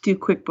to do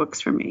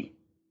QuickBooks for me,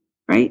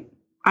 right?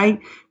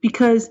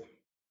 Because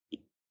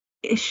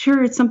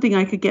sure, it's something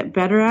I could get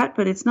better at,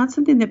 but it's not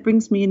something that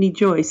brings me any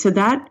joy. So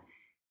that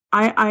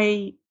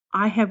I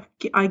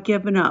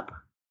given up.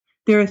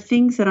 There are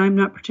things that I'm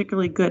not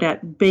particularly good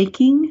at.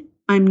 Baking,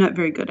 I'm not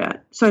very good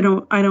at.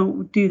 So I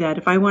don't do that.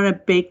 If I want a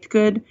baked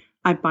good,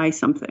 I buy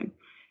something.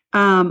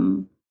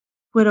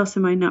 What else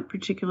am I not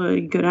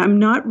particularly good at? I'm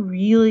not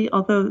really,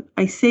 although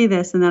I say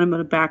this and then I'm going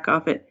to back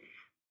off it.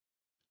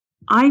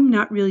 I'm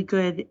not really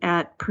good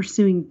at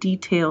pursuing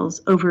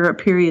details over a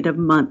period of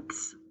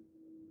months.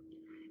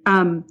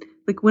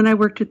 Like when I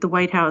worked at the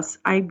White House,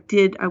 I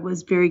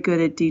was very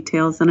good at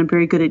details, and I'm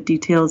very good at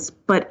details,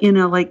 but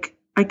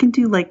I can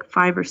do like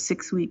 5 or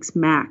 6 weeks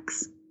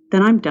max.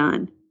 Then I'm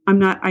done. I'm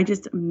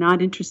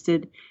not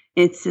interested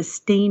in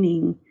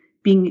sustaining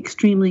being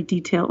extremely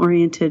detail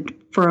oriented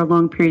for a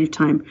long period of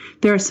time.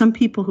 There are some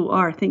people who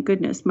are, thank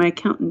goodness, my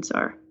accountants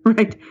are,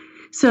 right?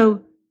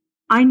 So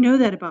I know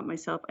that about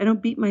myself. I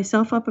don't beat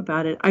myself up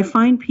about it. I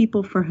find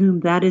people for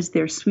whom that is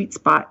their sweet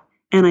spot,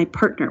 and I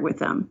partner with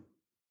them.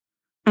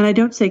 And I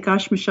don't say,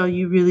 gosh, Michelle,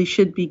 you really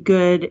should be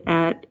good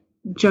at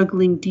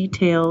juggling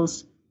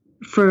details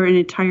for an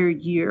entire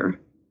year.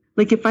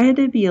 Like if I had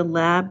to be a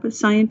lab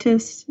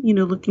scientist,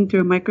 looking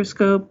through a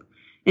microscope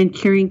and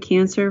curing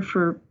cancer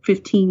for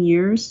 15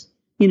 years,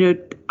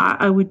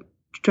 I would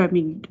drive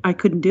me, I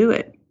couldn't do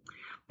it.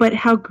 But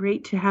how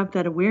great to have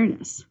that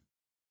awareness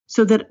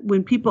so that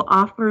when people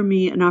offer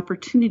me an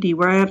opportunity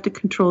where I have to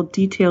control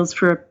details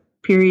for a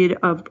period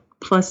of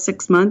plus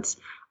 6 months,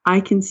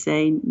 I can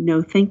say,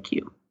 no, thank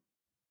you.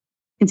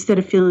 Instead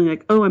of feeling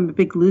like, oh, I'm a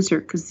big loser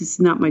because this is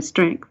not my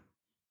strength.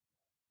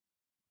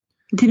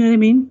 Do you know what I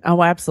mean?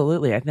 Oh,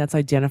 absolutely. I think that's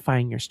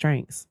identifying your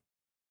strengths.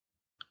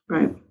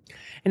 Right.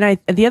 And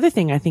the other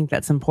thing I think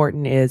that's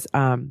important is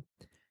one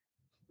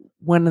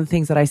of the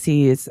things that I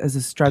see is as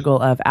a struggle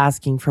of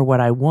asking for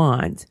what I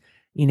want.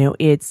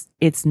 It's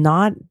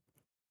not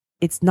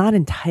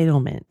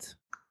entitlement.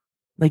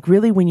 Like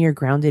really when you're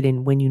grounded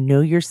in when you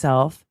know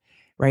yourself,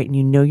 right, and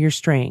you know your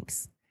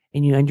strengths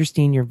and you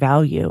understand your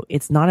value,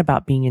 it's not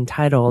about being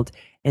entitled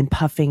and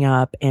puffing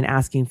up and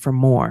asking for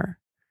more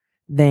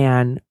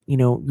than,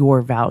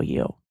 your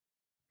value.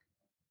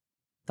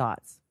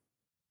 Thoughts?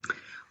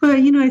 Well,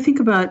 I think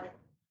about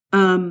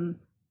how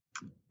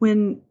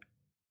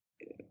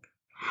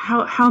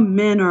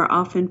men are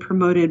often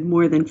promoted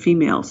more than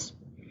females.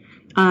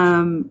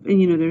 And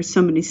there's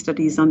so many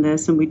studies on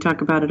this and we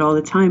talk about it all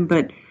the time,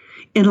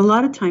 and a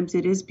lot of times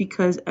it is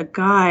because a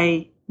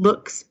guy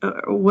looks,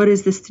 what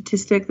is the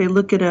statistic? They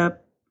look at a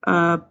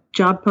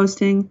job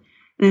posting,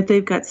 and if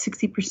they've got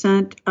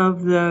 60%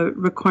 of the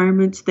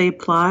requirements, they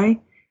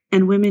apply,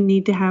 and women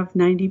need to have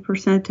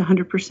 90% to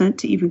 100%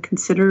 to even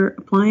consider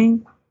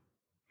applying.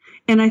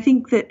 And I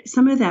think that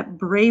some of that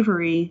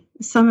bravery,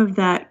 some of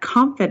that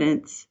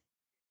confidence,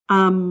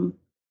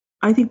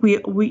 I think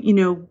we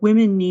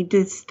women need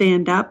to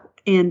stand up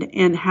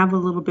and have a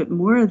little bit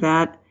more of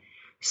that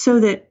so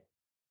that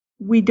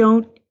we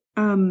don't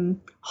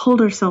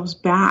hold ourselves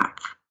back.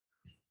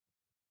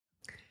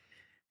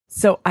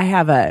 So I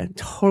have a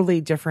totally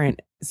different,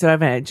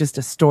 just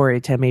a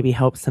story to maybe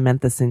help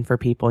cement this in for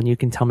people, and you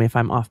can tell me if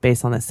I'm off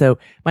base on this. So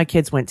my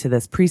kids went to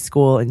this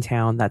preschool in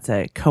town that's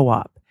a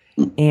co-op,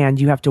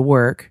 and you have to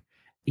work.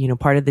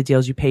 Part of the deal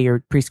is you pay your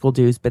preschool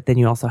dues, but then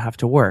you also have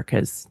to work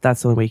because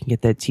that's the only way you can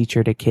get the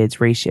teacher to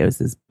kids ratios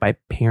is by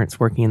parents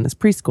working in this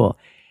preschool.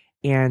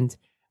 And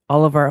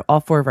all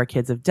 4 of our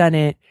kids have done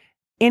it.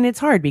 And it's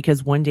hard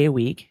because one day a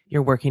week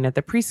you're working at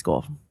the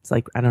preschool. It's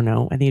like, I don't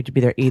know, I think you have to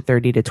be there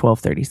 8:30 to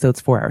 12:30. So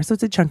it's 4 hours. So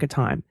it's a chunk of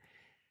time.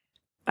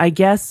 I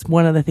guess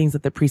one of the things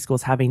that the preschool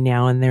is having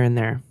now, and they're in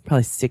their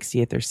probably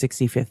 60th or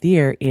 65th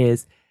year,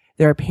 is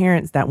there are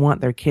parents that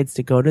want their kids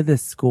to go to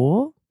this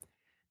school,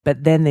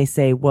 but then they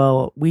say,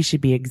 well, we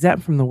should be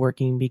exempt from the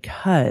working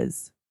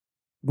because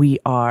we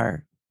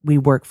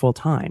work full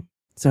time.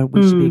 So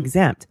we should be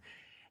exempt.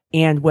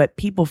 And what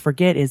people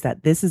forget is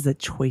that this is a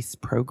choice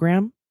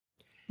program.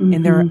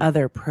 And there are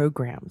other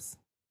programs,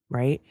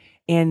 right?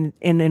 And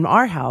in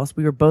our house,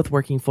 we were both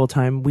working full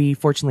time. We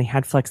fortunately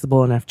had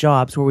flexible enough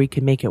jobs where we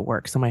could make it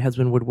work. So my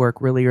husband would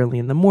work really early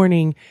in the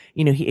morning.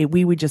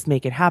 We would just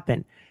make it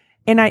happen.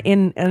 And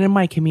in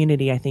my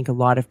community, I think a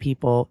lot of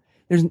people,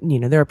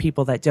 there are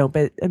people that don't,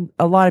 but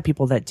a lot of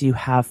people that do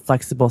have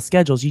flexible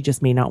schedules. You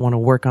just may not want to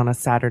work on a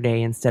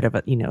Saturday instead of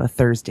a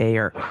Thursday,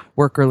 or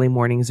work early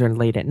mornings or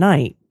late at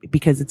night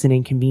because it's an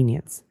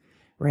inconvenience,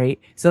 right?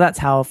 So that's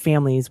how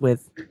families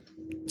with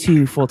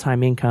 2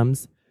 full-time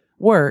incomes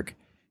work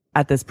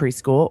at this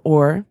preschool.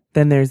 Or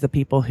then there's the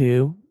people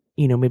who,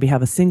 maybe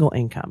have a single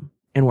income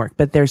and work,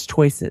 but there's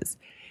choices.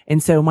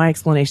 And so my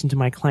explanation to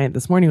my client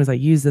this morning was I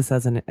used this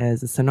as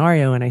a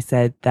scenario. And I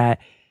said that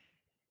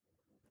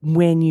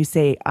when you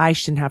say, I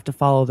shouldn't have to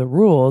follow the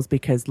rules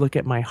because look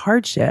at my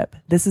hardship,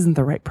 this isn't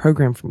the right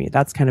program for me.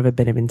 That's kind of a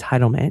bit of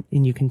entitlement,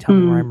 and you can tell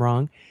me where I'm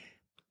wrong.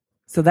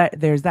 So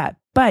there's that.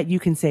 But you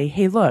can say,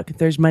 hey, look,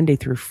 there's Monday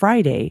through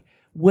Friday.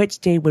 Which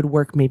day would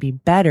work maybe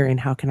better, and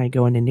how can I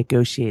go in and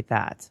negotiate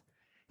that?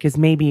 Because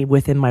maybe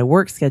within my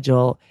work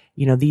schedule,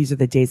 these are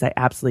the days I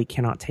absolutely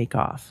cannot take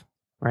off,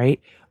 right?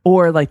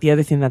 Or like the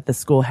other thing that the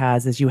school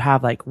has is you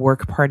have like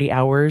work party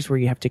hours where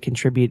you have to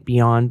contribute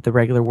beyond the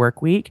regular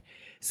work week.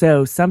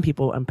 So some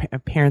people, a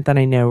parent that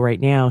I know right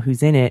now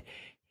who's in it,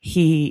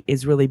 he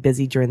is really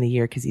busy during the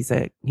year because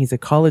he's a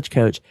college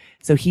coach.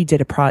 So he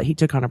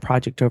took on a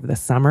project over the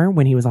summer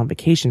when he was on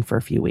vacation for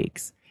a few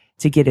weeks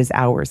to get his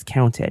hours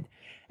counted.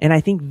 And I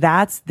think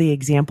that's the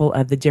example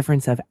of the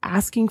difference of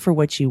asking for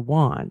what you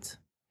want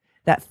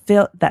that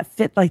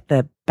fit like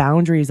the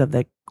boundaries of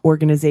the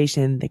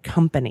organization, the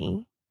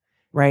company,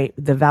 right?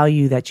 The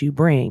value that you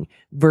bring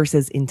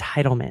versus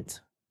entitlement.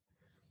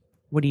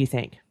 What do you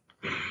think?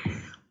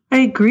 I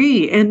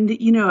agree. And,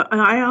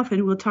 I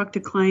often will talk to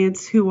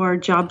clients who are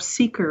job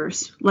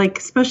seekers, like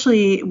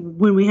especially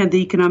when we had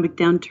the economic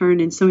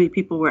downturn and so many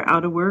people were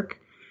out of work.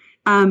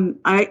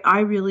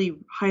 I really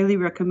highly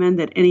recommend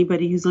that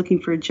anybody who's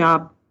looking for a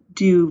job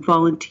do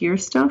volunteer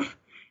stuff.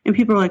 And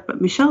people are like,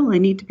 but Michelle, I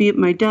need to be at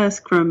my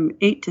desk from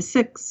 8 to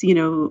 6,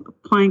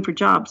 applying for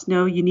jobs.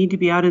 No, you need to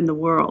be out in the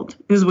world.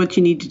 This is what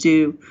you need to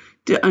do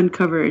to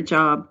uncover a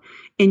job.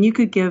 And you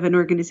could give an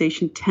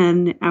organization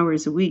 10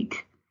 hours a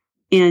week,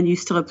 and you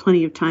still have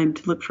plenty of time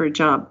to look for a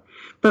job.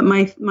 But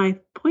my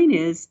point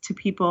is to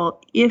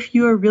people, if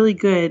you're really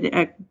good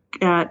at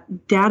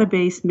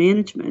database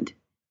management,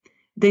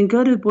 then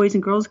go to the Boys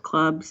and Girls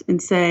Clubs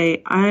and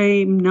say,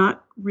 I'm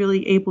not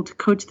really able to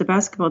coach the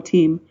basketball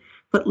team,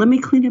 but let me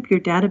clean up your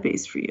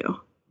database for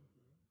you.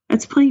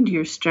 That's playing to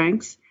your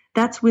strengths.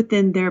 That's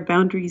within their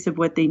boundaries of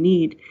what they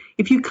need.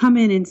 If you come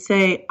in and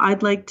say,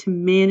 I'd like to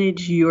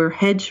manage your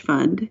hedge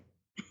fund,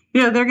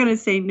 they're going to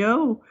say,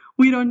 no,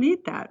 we don't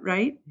need that,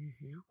 right?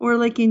 Mm-hmm. Or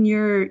like in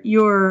your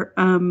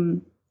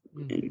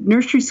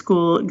nursery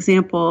school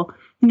example,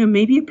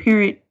 maybe a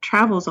parent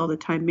travels all the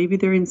time. Maybe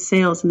they're in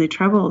sales and they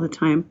travel all the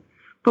time.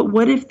 But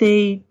what if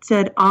they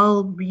said,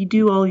 I'll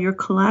redo all your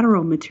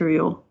collateral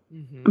material?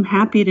 Mm-hmm. I'm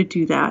happy to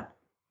do that.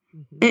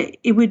 Mm-hmm.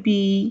 It would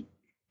be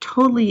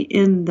totally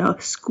in the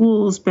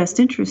school's best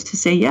interest to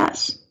say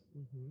yes.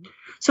 Mm-hmm.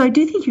 So I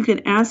do think you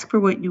can ask for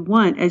what you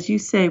want, as you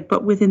say,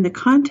 but within the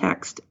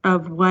context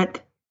of what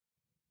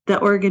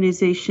the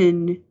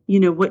organization,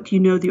 what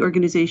the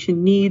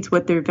organization needs,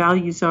 what their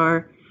values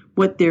are,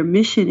 what their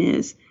mission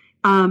is.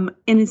 And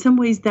in some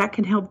ways that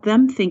can help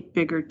them think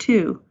bigger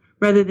too,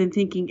 rather than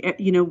thinking,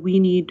 we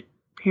need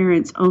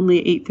parents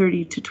only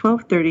 8:30 to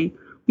 12:30.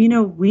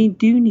 We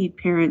do need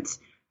parents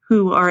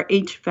who are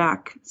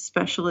HVAC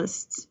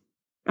specialists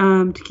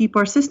to keep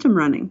our system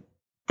running.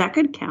 That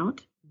could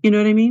count. You know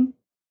what I mean?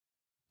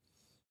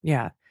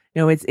 Yeah.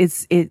 No,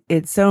 it's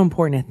so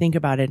important to think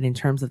about it in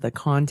terms of the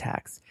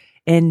context.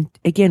 And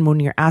again, when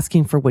you're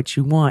asking for what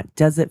you want,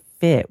 does it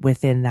fit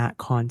within that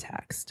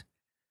context?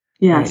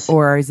 Yes. Right?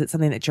 Or is it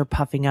something that you're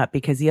puffing up?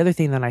 Because the other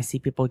thing that I see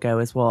people go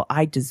is, well,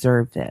 I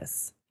deserve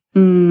this.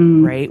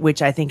 Right?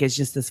 Which I think is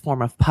just this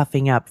form of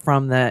puffing up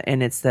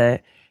and it's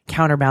the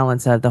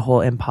counterbalance of the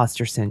whole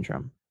imposter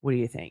syndrome. What do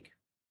you think?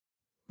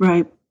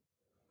 Right.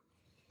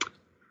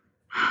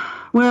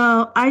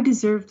 Well, I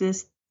deserve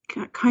this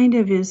kind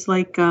of is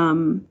like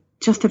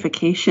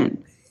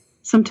justification.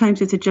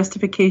 Sometimes it's a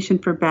justification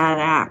for bad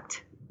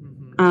act.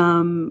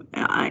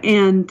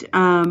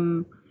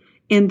 Mm-hmm.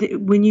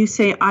 And when you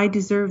say, I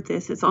deserve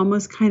this, it's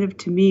almost kind of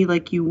to me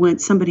like you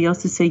want somebody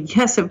else to say,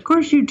 yes, of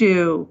course you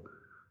do.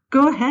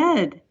 Go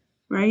ahead.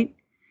 Right.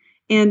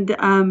 And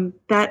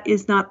that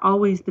is not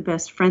always the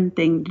best friend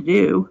thing to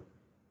do.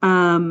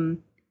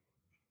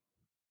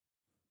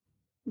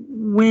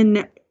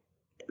 When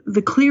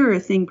the clearer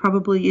thing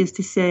probably is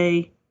to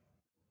say,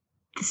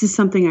 this is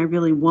something I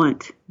really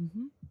want.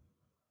 Mm-hmm.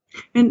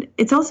 And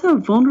it's also a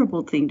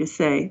vulnerable thing to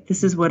say,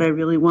 this is what I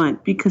really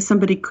want, because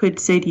somebody could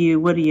say to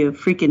you, what are you,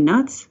 freaking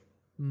nuts?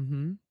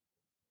 Mm-hmm.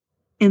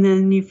 And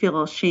then you feel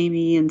all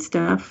shamey and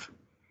stuff.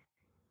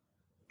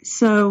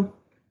 So,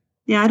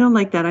 yeah, I don't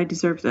like that. I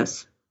deserve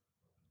this.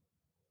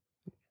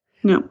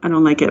 No, I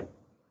don't like it.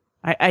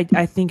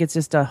 I think it's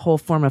just a whole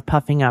form of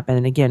puffing up.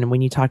 And again,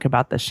 when you talk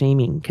about the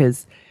shaming,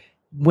 because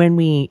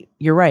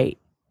you're right,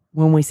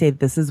 when we say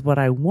this is what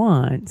I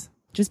want,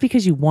 just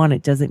because you want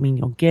it doesn't mean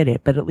you'll get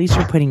it, but at least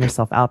you're putting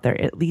yourself out there.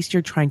 At least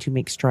you're trying to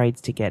make strides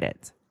to get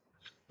it.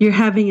 You're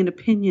having an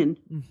opinion,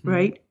 mm-hmm.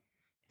 right?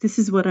 This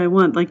is what I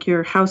want, like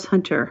your house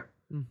hunter.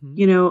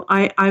 Mm-hmm.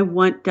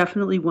 I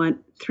definitely want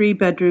 3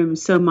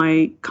 bedrooms so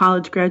my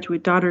college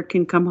graduate daughter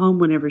can come home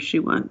whenever she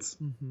wants.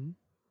 Mm-hmm.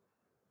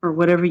 Or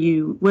whatever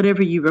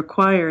you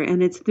require.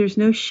 And there's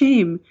no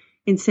shame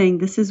in saying,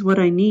 this is what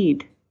I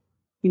need.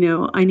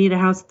 I need a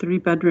house 3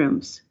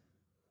 bedrooms.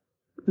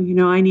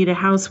 I need a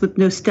house with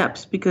no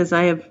steps because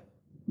I have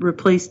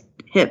replaced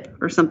hip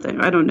or something.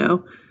 I don't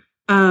know.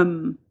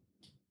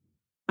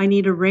 I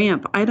need a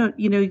ramp. I don't,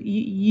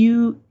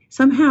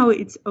 somehow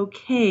it's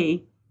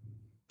okay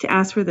to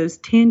ask for those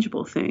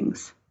tangible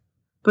things,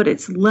 but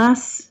it's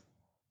less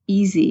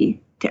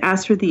easy to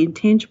ask for the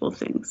intangible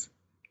things.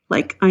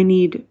 Like, I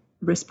need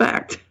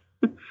respect.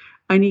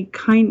 I need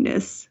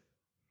kindness.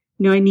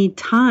 I need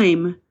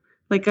time.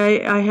 Like,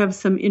 I have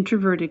some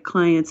introverted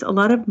clients. A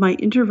lot of my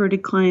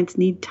introverted clients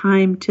need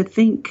time to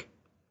think,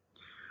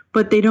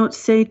 but they don't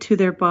say to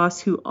their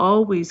boss, who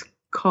always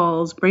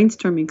calls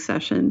brainstorming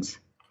sessions,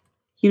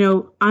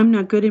 I'm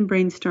not good in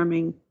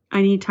brainstorming.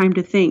 I need time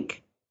to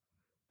think.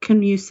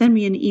 Can you send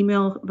me an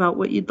email about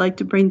what you'd like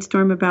to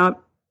brainstorm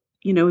about,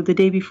 the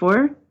day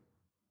before?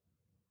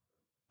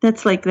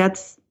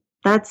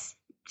 That's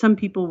some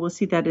people will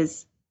see that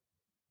as,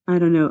 I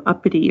don't know,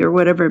 uppity or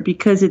whatever,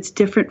 because it's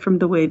different from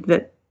the way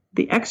that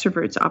the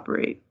extroverts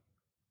operate.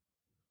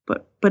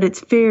 But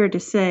it's fair to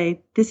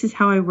say, this is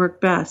how I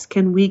work best.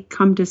 Can we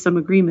come to some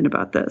agreement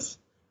about this?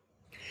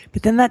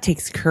 But then that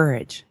takes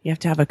courage. You have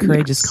to have a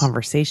courageous Yes.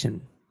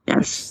 conversation.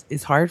 Yes. Which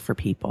is hard for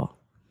people.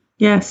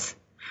 Yes.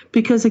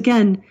 Because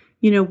again,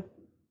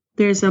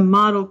 there's a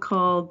model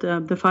called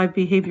the 5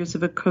 Behaviors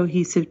of a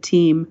Cohesive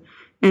Team,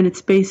 and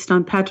it's based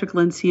on Patrick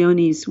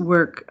Lencioni's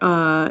work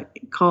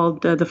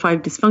called The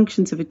 5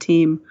 Dysfunctions of a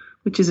Team,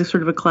 which is a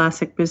sort of a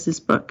classic business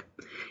book.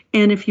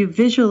 And if you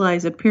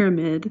visualize a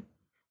pyramid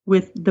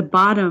with the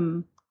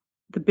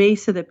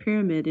base of the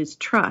pyramid is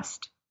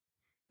trust.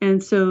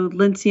 And so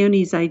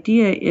Lencioni's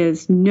idea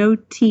is no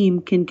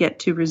team can get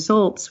to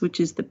results, which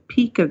is the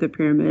peak of the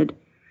pyramid,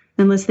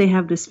 unless they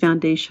have this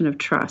foundation of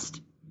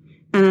trust.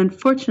 And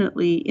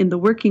unfortunately, in the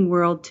working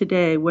world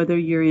today, whether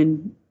you're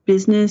in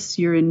business,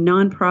 you're in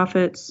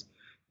nonprofits,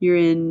 you're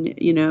in,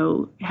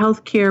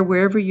 healthcare,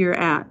 wherever you're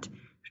at,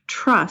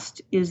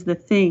 trust is the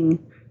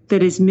thing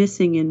that is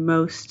missing in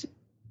most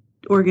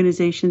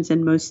organizations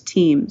and most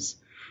teams.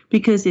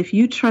 Because if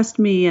you trust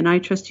me and I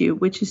trust you,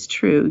 which is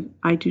true,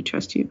 I do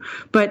trust you.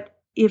 But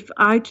if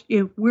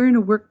we're in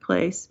a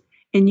workplace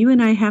and you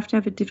and I have to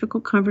have a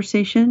difficult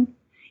conversation,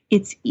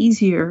 it's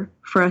easier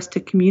for us to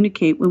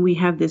communicate when we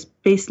have this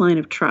baseline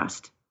of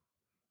trust.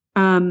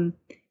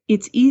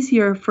 It's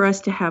easier for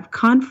us to have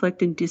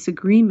conflict and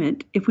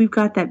disagreement if we've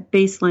got that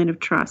baseline of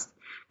trust.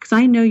 Because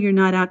I know you're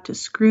not out to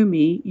screw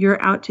me.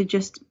 You're out to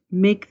just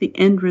make the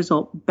end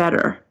result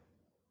better.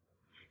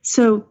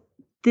 So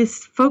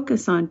this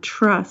focus on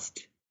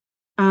trust,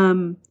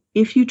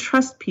 if you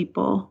trust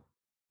people,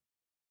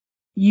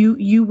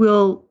 you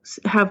will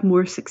have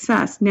more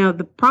success. Now,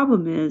 the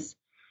problem is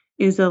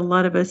a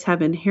lot of us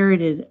have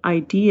inherited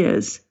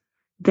ideas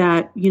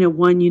that,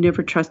 one, you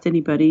never trust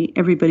anybody.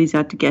 Everybody's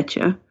out to get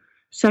you.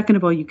 Second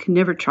of all, you can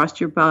never trust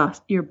your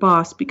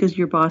boss because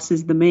your boss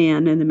is the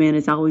man and the man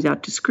is always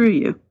out to screw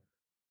you.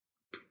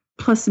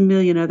 Plus a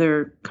million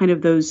other kind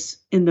of those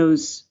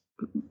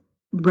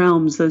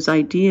realms, those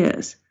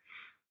ideas.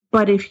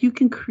 But if you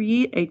can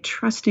create a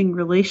trusting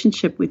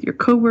relationship with your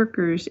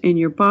coworkers and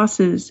your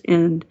bosses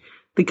and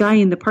the guy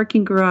in the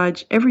parking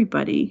garage,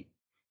 everybody,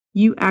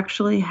 you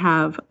actually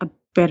have a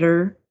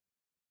better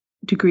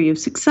degree of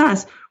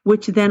success,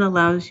 which then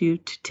allows you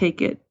to take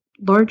it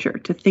larger,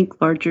 to think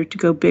larger, to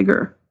go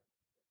bigger.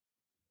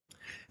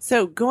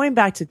 So going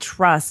back to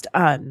trust,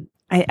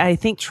 I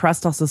think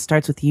trust also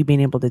starts with you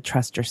being able to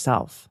trust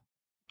yourself.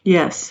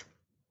 Yes.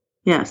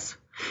 Yes.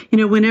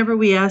 Whenever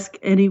we ask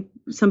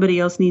somebody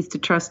else needs to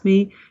trust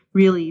me,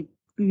 really,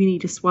 we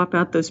need to swap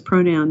out those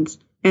pronouns.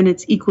 And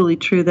it's equally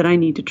true that I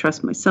need to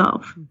trust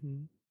myself.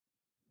 Mm-hmm.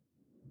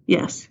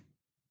 Yes.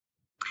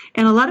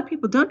 And a lot of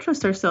people don't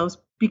trust ourselves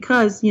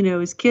because,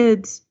 as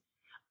kids,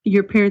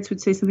 your parents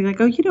would say something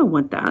like, oh, you don't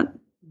want that.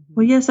 Mm-hmm.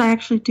 Well, yes, I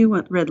actually do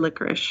want red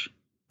licorice.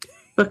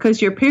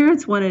 Because your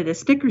parents wanted a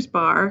Snickers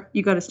bar,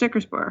 you got a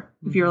Snickers bar.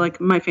 Mm-hmm. If you're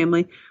like my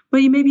family,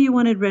 well, maybe you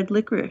wanted red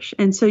licorice.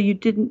 And so you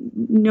didn't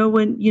know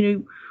when,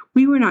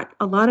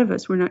 a lot of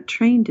us were not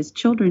trained as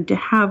children to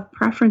have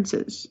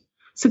preferences.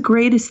 It's the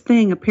greatest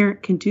thing a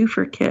parent can do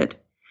for a kid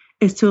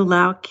is to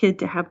allow a kid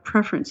to have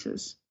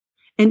preferences.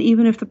 And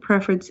even if the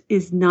preference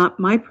is not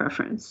my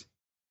preference,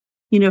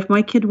 if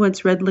my kid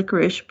wants red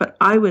licorice, but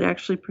I would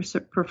actually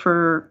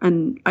prefer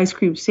an ice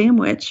cream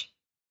sandwich,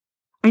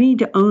 I need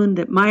to own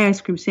that my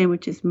ice cream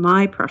sandwich is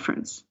my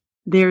preference.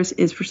 Theirs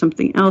is for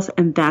something else,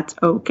 and that's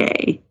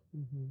okay.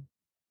 Mm-hmm.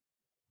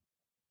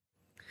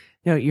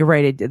 No, you're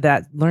right.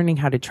 That learning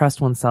how to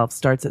trust oneself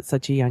starts at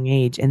such a young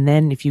age. And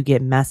then if you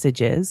get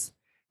messages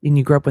and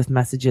you grow up with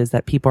messages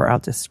that people are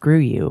out to screw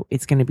you,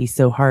 it's going to be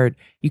so hard.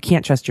 You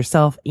can't trust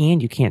yourself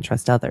and you can't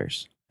trust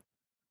others.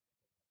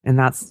 And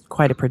that's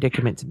quite a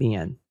predicament to be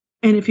in.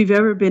 And if you've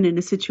ever been in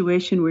a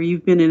situation where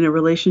you've been in a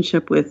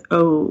relationship with,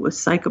 a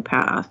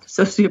psychopath,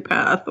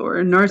 sociopath, or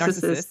a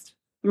narcissist,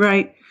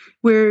 right?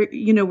 Where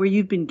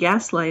you've been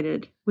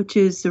gaslighted, which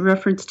is a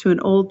reference to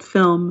an old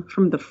film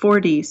from the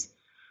 40s,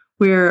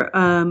 where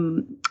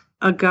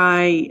a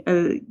guy,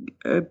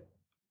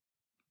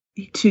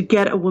 to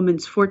get a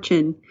woman's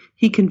fortune,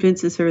 he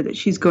convinces her that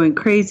she's going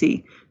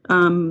crazy.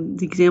 The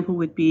example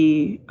would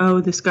be,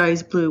 the sky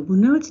is blue. Well,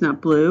 no, it's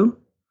not blue.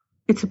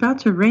 It's about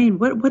to rain.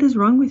 What is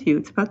wrong with you?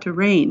 It's about to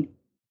rain,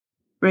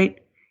 right?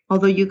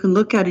 although you can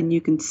look at it and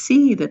you can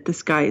see that the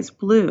sky is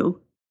blue,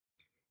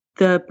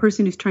 the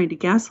person who's trying to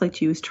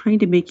gaslight you is trying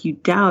to make you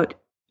doubt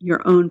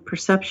your own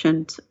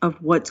perceptions of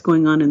what's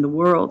going on in the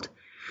world.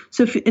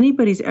 So if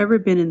anybody's ever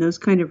been in those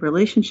kind of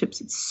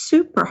relationships, it's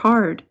super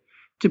hard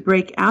to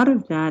break out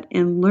of that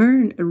and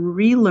learn and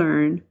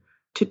relearn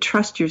to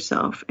trust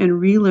yourself and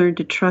relearn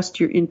to trust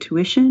your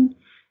intuition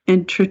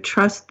and to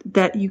trust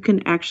that you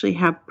can actually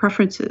have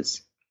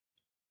preferences.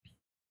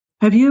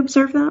 Have you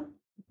observed that?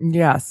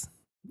 Yes,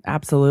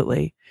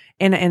 absolutely.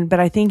 But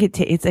I think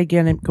it's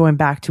again going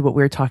back to what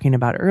we were talking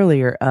about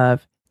earlier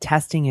of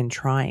testing and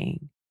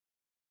trying,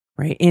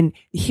 right? And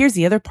here's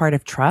the other part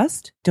of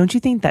trust. Don't you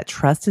think that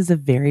trust is a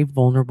very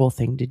vulnerable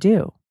thing to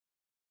do?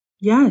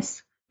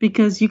 Yes,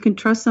 because you can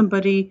trust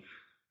somebody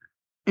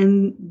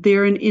and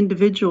they're an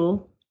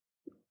individual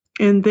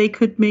and they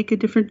could make a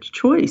different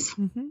choice.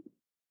 Mm-hmm.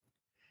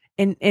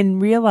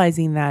 And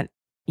realizing that,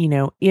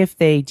 if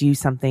they do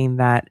something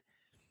that,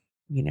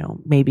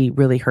 may be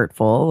really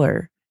hurtful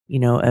or,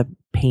 a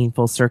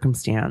painful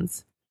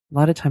circumstance, a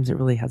lot of times it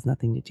really has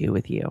nothing to do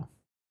with you.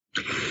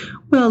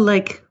 Well,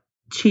 like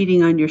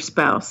cheating on your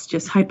spouse,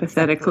 just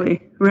hypothetically,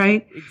 exactly.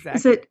 Right?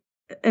 Exactly.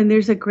 And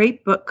there's a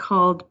great book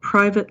called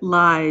Private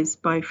Lies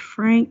by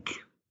Frank.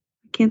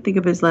 I can't think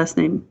of his last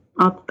name.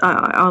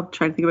 I'll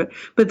try to think of it.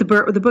 But the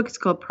book is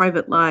called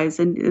Private Lies,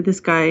 and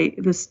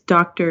this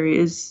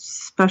doctor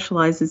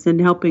specializes in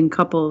helping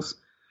couples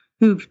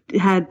who've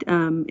had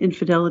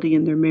infidelity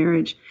in their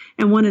marriage.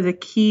 And one of the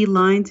key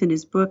lines in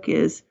his book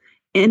is,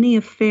 any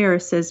affair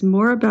says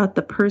more about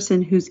the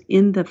person who's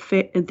in the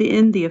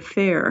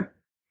affair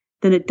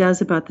than it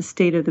does about the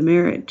state of the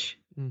marriage,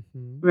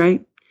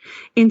 right?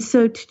 And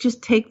so to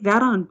just take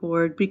that on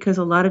board, because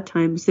a lot of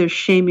times there's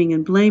shaming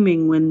and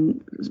blaming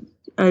when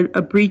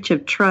a breach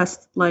of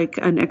trust, like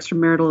an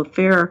extramarital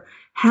affair,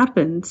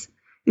 happens,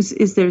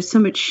 is there's so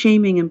much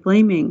shaming and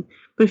blaming.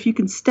 But if you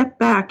can step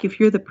back, if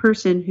you're the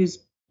person who's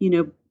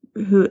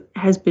who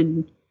has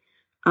been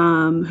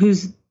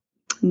who's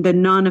the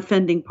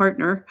non-offending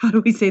partner, how do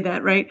we say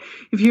that, right?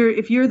 If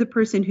you're the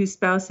person whose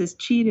spouse has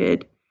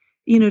cheated,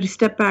 to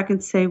step back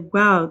and say,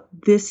 wow,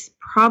 this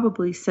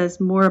probably says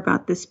more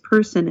about this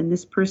person and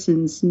this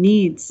person's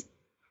needs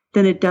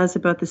than it does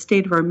about the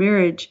state of our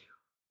marriage.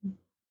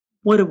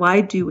 What do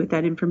I do with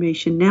that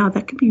information now?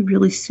 That could be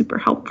really super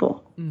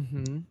helpful.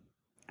 Mm-hmm.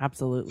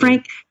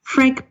 Absolutely.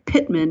 Frank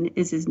Pittman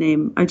is his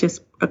name. I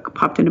just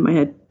popped into my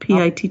head.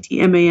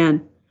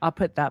 Pittman. I'll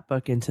put that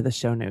book into the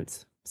show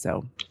notes.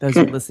 So those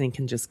who are listening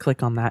can just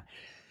click on that.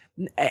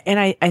 And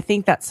I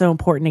think that's so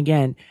important,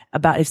 again,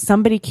 about if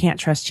somebody can't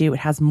trust you, it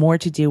has more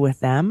to do with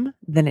them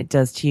than it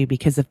does to you.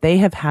 Because if they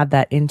have had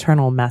that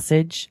internal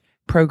message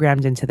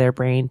programmed into their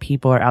brain,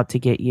 people are out to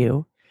get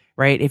you,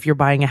 right? If you're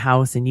buying a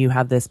house and you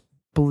have this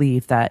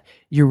belief that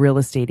your real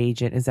estate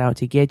agent is out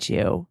to get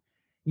you,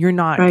 you're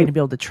not going to be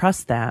able to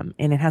trust them.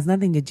 And it has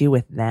nothing to do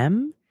with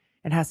them.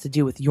 It has to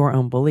do with your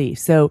own belief.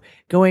 So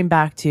going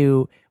back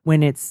to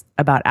when it's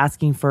about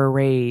asking for a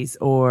raise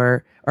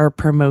or a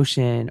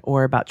promotion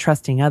or about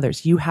trusting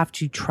others, you have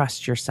to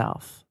trust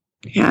yourself.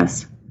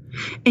 Yes.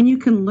 And you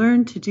can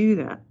learn to do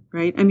that,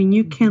 right? I mean,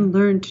 you can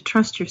learn to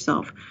trust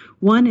yourself.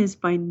 One is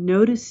by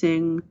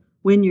noticing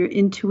when your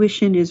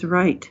intuition is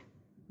right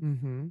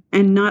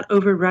and not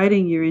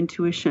overriding your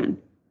intuition.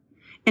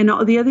 And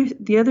the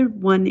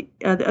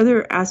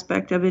other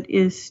aspect of it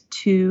is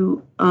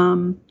to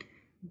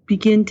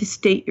begin to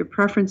state your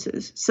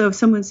preferences. So if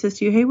someone says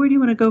to you, hey, where do you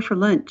want to go for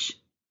lunch?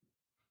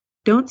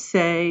 Don't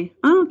say,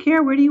 I don't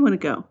care. Where do you want to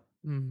go?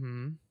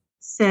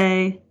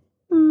 Say,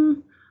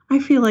 I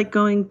feel like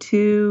going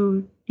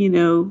to,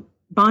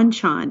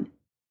 Bonchon.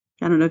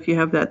 I don't know if you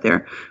have that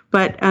there,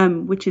 but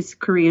which is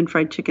Korean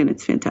fried chicken.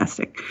 It's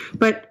fantastic.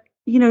 But,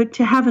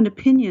 to have an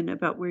opinion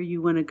about where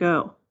you want to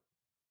go.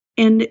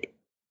 And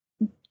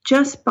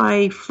just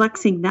by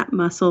flexing that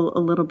muscle a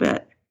little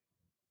bit,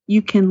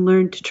 you can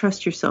learn to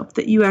trust yourself.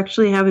 That you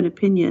actually have an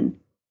opinion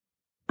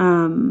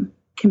can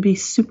be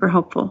super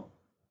helpful.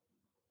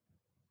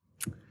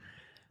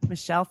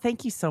 Michelle,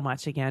 thank you so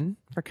much again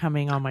for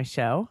coming on my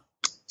show.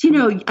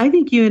 I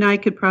think you and I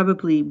could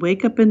probably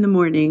wake up in the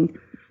morning,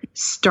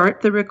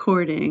 start the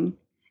recording,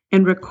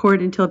 and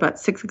record until about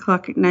 6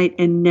 o'clock at night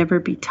and never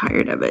be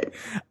tired of it.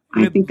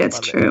 I think that's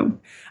true.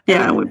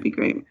 Yeah, it would be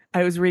great.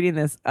 I was reading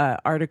this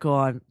article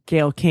on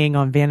Gayle King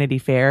on Vanity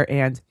Fair,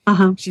 and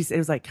she said, it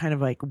was like kind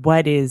of like,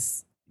 what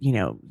is,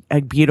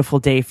 a beautiful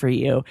day for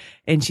you?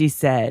 And she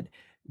said,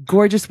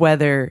 gorgeous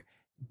weather,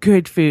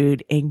 good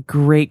food, and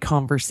great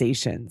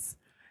conversations.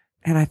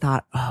 And I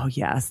thought, oh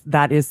yes,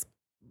 that is,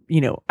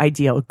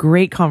 ideal.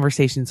 Great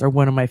conversations are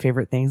one of my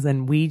favorite things.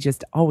 And we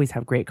just always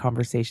have great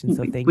conversations.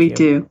 So thank you. We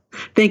do.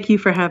 Thank you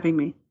for having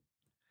me.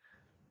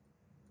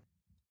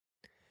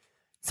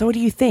 So what do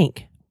you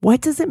think?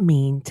 What does it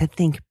mean to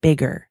think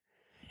bigger?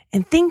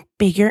 And think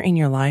bigger in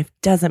your life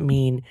doesn't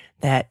mean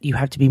that you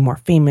have to be more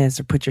famous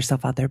or put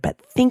yourself out there,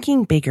 but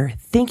thinking bigger,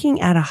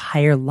 thinking at a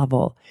higher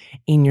level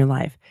in your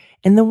life.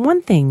 And the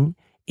one thing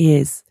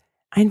is,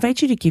 I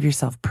invite you to give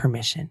yourself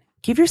permission.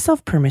 Give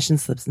yourself permission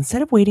slips.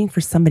 Instead of waiting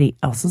for somebody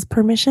else's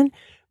permission,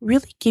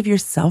 really give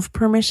yourself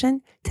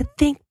permission to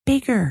think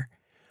bigger.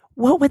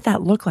 What would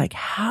that look like?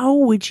 How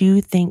would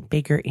you think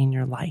bigger in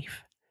your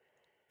life?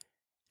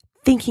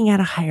 Thinking at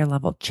a higher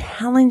level,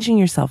 challenging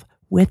yourself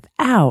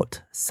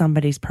without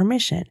somebody's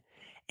permission.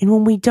 And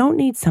when we don't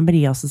need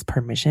somebody else's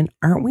permission,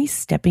 aren't we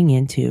stepping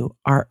into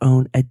our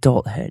own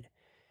adulthood?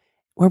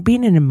 We're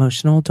being an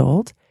emotional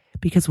adult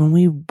because when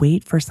we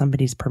wait for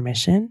somebody's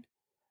permission,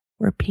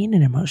 we're being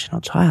an emotional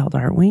child,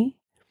 aren't we?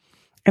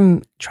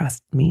 And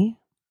trust me.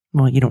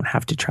 Well, you don't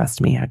have to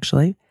trust me,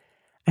 actually.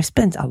 I've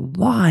spent a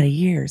lot of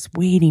years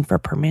waiting for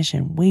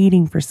permission,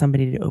 waiting for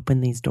somebody to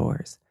open these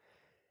doors,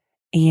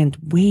 and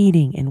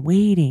waiting,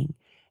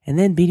 and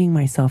then beating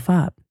myself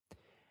up.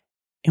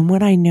 And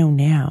what I know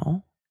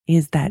now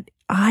is that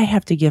I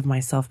have to give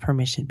myself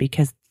permission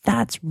because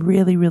that's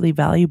really, really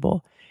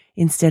valuable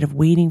instead of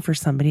waiting for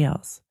somebody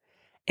else.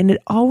 And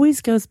it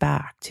always goes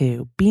back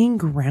to being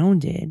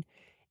grounded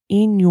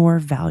in your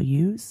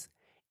values,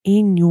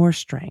 in your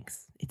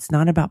strengths. It's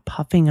not about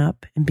puffing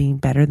up and being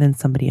better than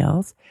somebody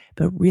else,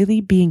 but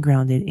really being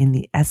grounded in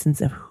the essence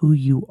of who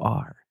you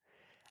are.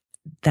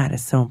 That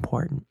is so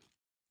important.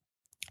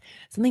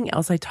 Something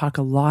else I talk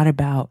a lot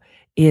about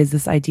is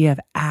this idea of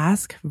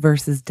ask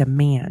versus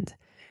demand.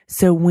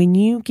 So when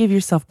you give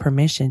yourself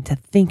permission to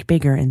think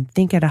bigger and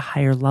think at a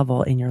higher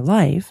level in your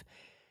life,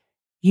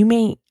 you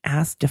may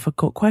ask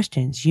difficult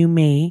questions. You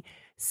may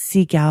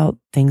seek out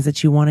things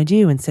that you want to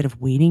do instead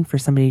of waiting for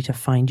somebody to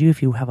find you.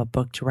 If you have a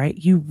book to write,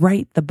 you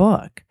write the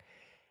book.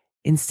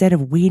 Instead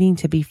of waiting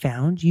to be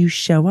found, you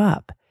show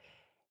up.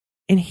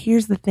 And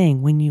here's the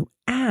thing. When you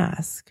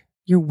ask,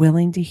 you're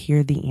willing to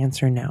hear the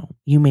answer no.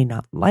 You may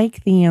not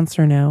like the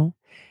answer no.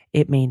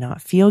 It may not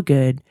feel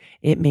good.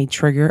 It may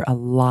trigger a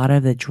lot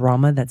of the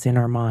drama that's in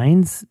our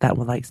minds that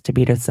likes to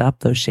beat us up,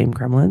 those shame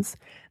gremlins.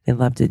 They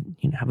love to,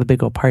 have a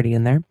big old party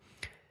in there.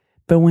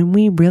 But when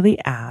we really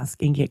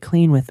ask and get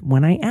clean with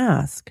when I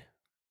ask,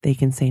 they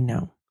can say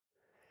no.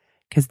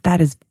 Because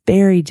that is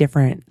very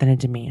different than a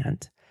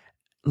demand.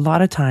 A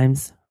lot of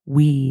times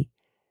we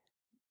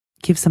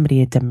give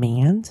somebody a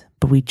demand,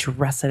 but we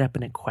dress it up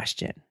in a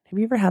question. Have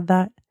you ever had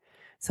that?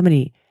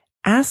 Somebody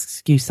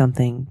asks you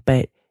something,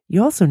 but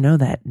you also know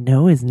that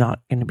no is not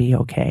going to be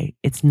okay.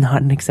 It's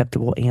not an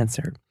acceptable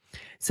answer.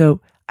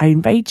 So I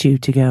invite you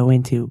to go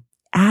into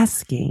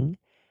asking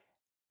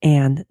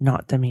and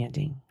not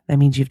demanding. That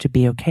means you have to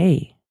be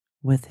okay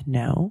with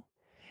no.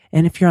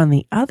 And if you're on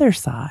the other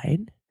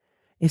side,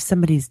 if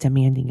somebody's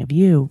demanding of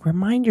you,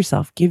 remind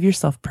yourself, give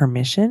yourself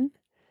permission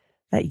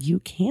that you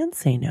can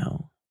say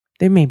no.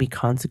 There may be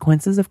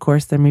consequences, of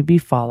course, there may be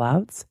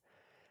fallouts,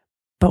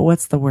 but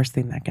what's the worst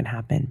thing that can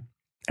happen?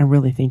 I'm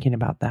really thinking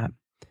about that.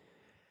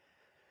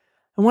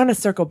 I want to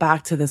circle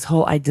back to this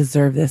whole I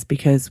deserve this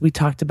because we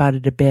talked about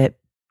it a bit.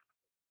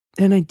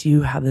 And I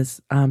do have this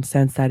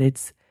sense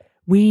that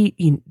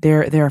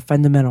there are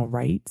fundamental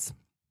rights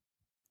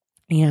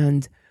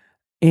and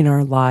in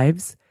our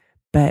lives.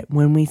 But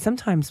when we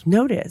sometimes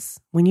notice,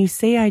 when you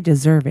say I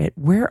deserve it,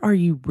 where are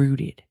you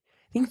rooted?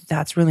 I think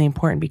that's really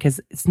important because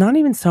it's not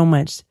even so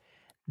much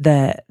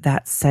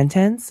that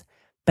sentence,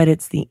 but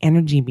it's the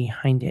energy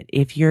behind it.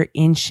 If you're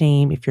in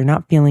shame, if you're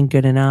not feeling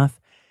good enough,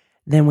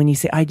 then when you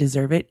say I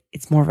deserve it,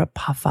 it's more of a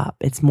puff up.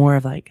 It's more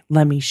of like,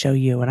 let me show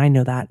you. And I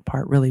know that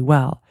part really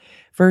well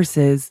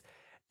versus,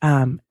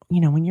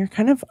 when you're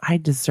kind of, I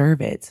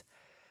deserve it.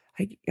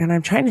 And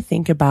I'm trying to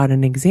think about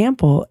an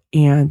example.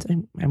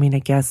 And I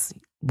guess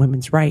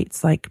women's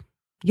rights, like,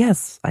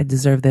 yes, I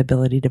deserve the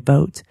ability to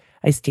vote.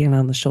 I stand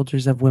on the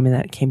shoulders of women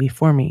that came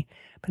before me,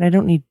 but I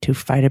don't need to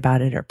fight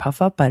about it or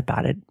puff up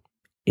about it.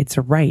 It's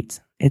a right.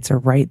 It's a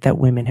right that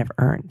women have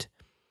earned.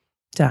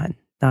 Done.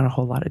 Not a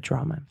whole lot of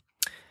drama.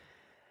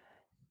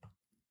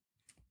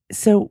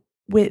 So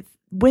with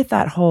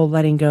that whole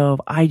letting go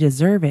of I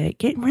deserve it,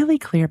 getting really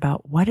clear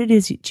about what it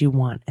is that you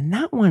want. And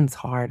that one's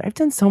hard. I've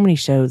done so many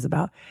shows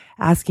about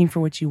asking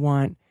for what you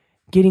want,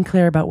 getting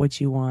clear about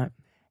what you want.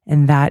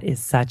 And that is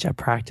such a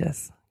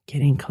practice,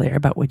 getting clear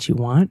about what you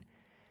want.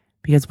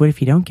 Because what if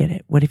you don't get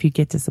it? What if you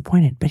get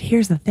disappointed? But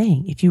here's the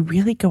thing. If you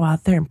really go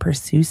out there and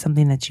pursue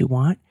something that you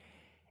want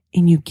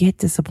and you get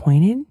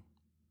disappointed,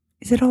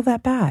 is it all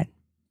that bad?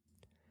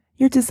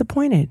 You're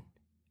disappointed,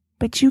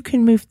 but you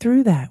can move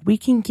through that. We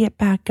can get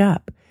back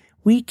up.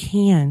 We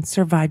can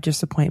survive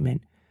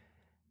disappointment.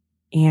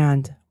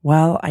 And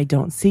while I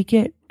don't seek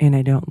it and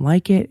I don't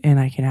like it and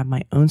I can have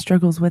my own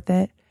struggles with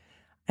it,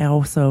 I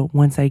also,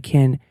 once I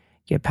can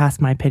get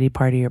past my pity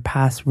party or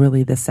past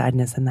really the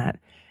sadness and that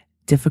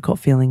difficult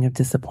feeling of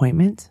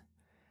disappointment,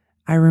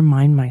 I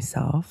remind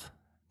myself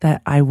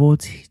that I will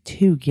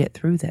too get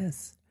through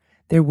this.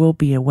 There will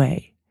be a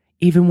way,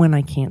 even when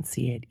I can't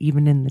see it,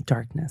 even in the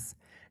darkness.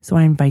 So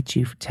I invite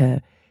you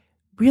to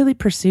really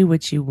pursue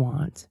what you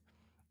want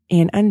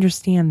and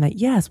understand that,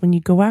 yes, when you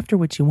go after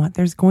what you want,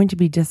 there's going to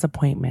be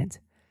disappointment.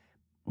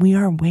 We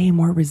are way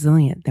more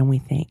resilient than we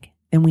think,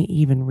 than we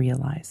even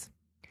realize.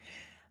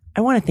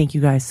 I want to thank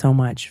you guys so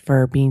much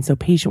for being so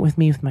patient with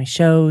me with my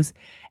shows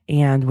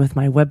And with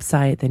my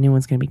website, the new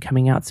one's going to be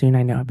coming out soon.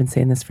 I know I've been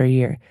saying this for a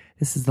year.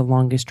 This is the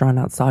longest drawn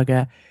out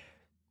saga,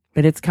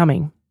 but it's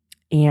coming.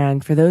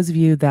 And for those of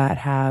you that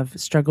have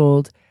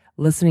struggled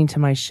listening to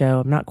my show,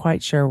 I'm not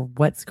quite sure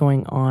what's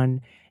going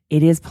on.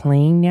 It is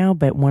playing now,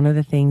 but one of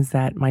the things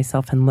that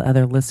myself and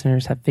other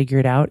listeners have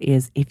figured out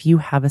is if you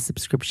have a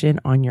subscription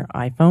on your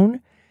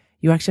iPhone,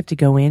 you actually have to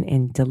go in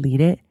and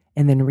delete it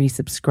and then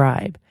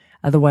resubscribe.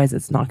 Otherwise,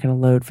 it's not going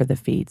to load for the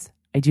feeds.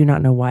 I do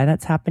not know why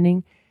that's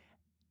happening.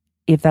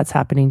 If that's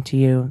happening to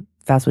you,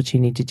 that's what you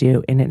need to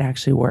do. And it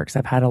actually works.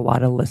 I've had a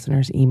lot of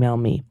listeners email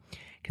me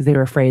because they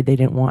were afraid they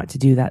didn't want to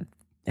do that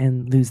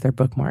and lose their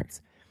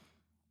bookmarks.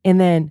 And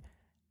then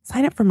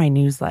sign up for my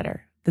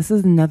newsletter. This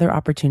is another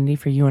opportunity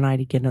for you and I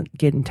to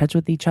get in touch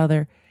with each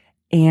other.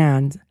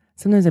 And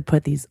sometimes I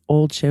put these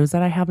old shows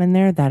that I have in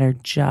there that are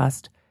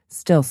just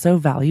still so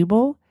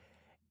valuable.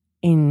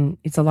 And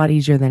it's a lot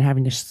easier than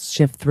having to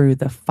shift through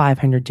the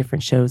 500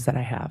 different shows that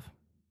I have.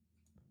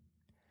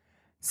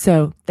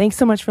 So thanks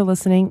so much for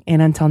listening.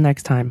 And until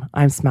next time,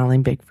 I'm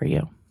smiling big for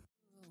you.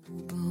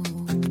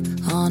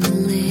 On a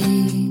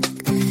lake,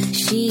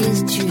 she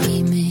is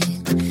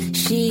dreaming,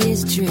 she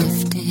is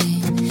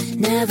drifting,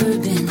 never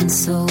been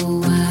so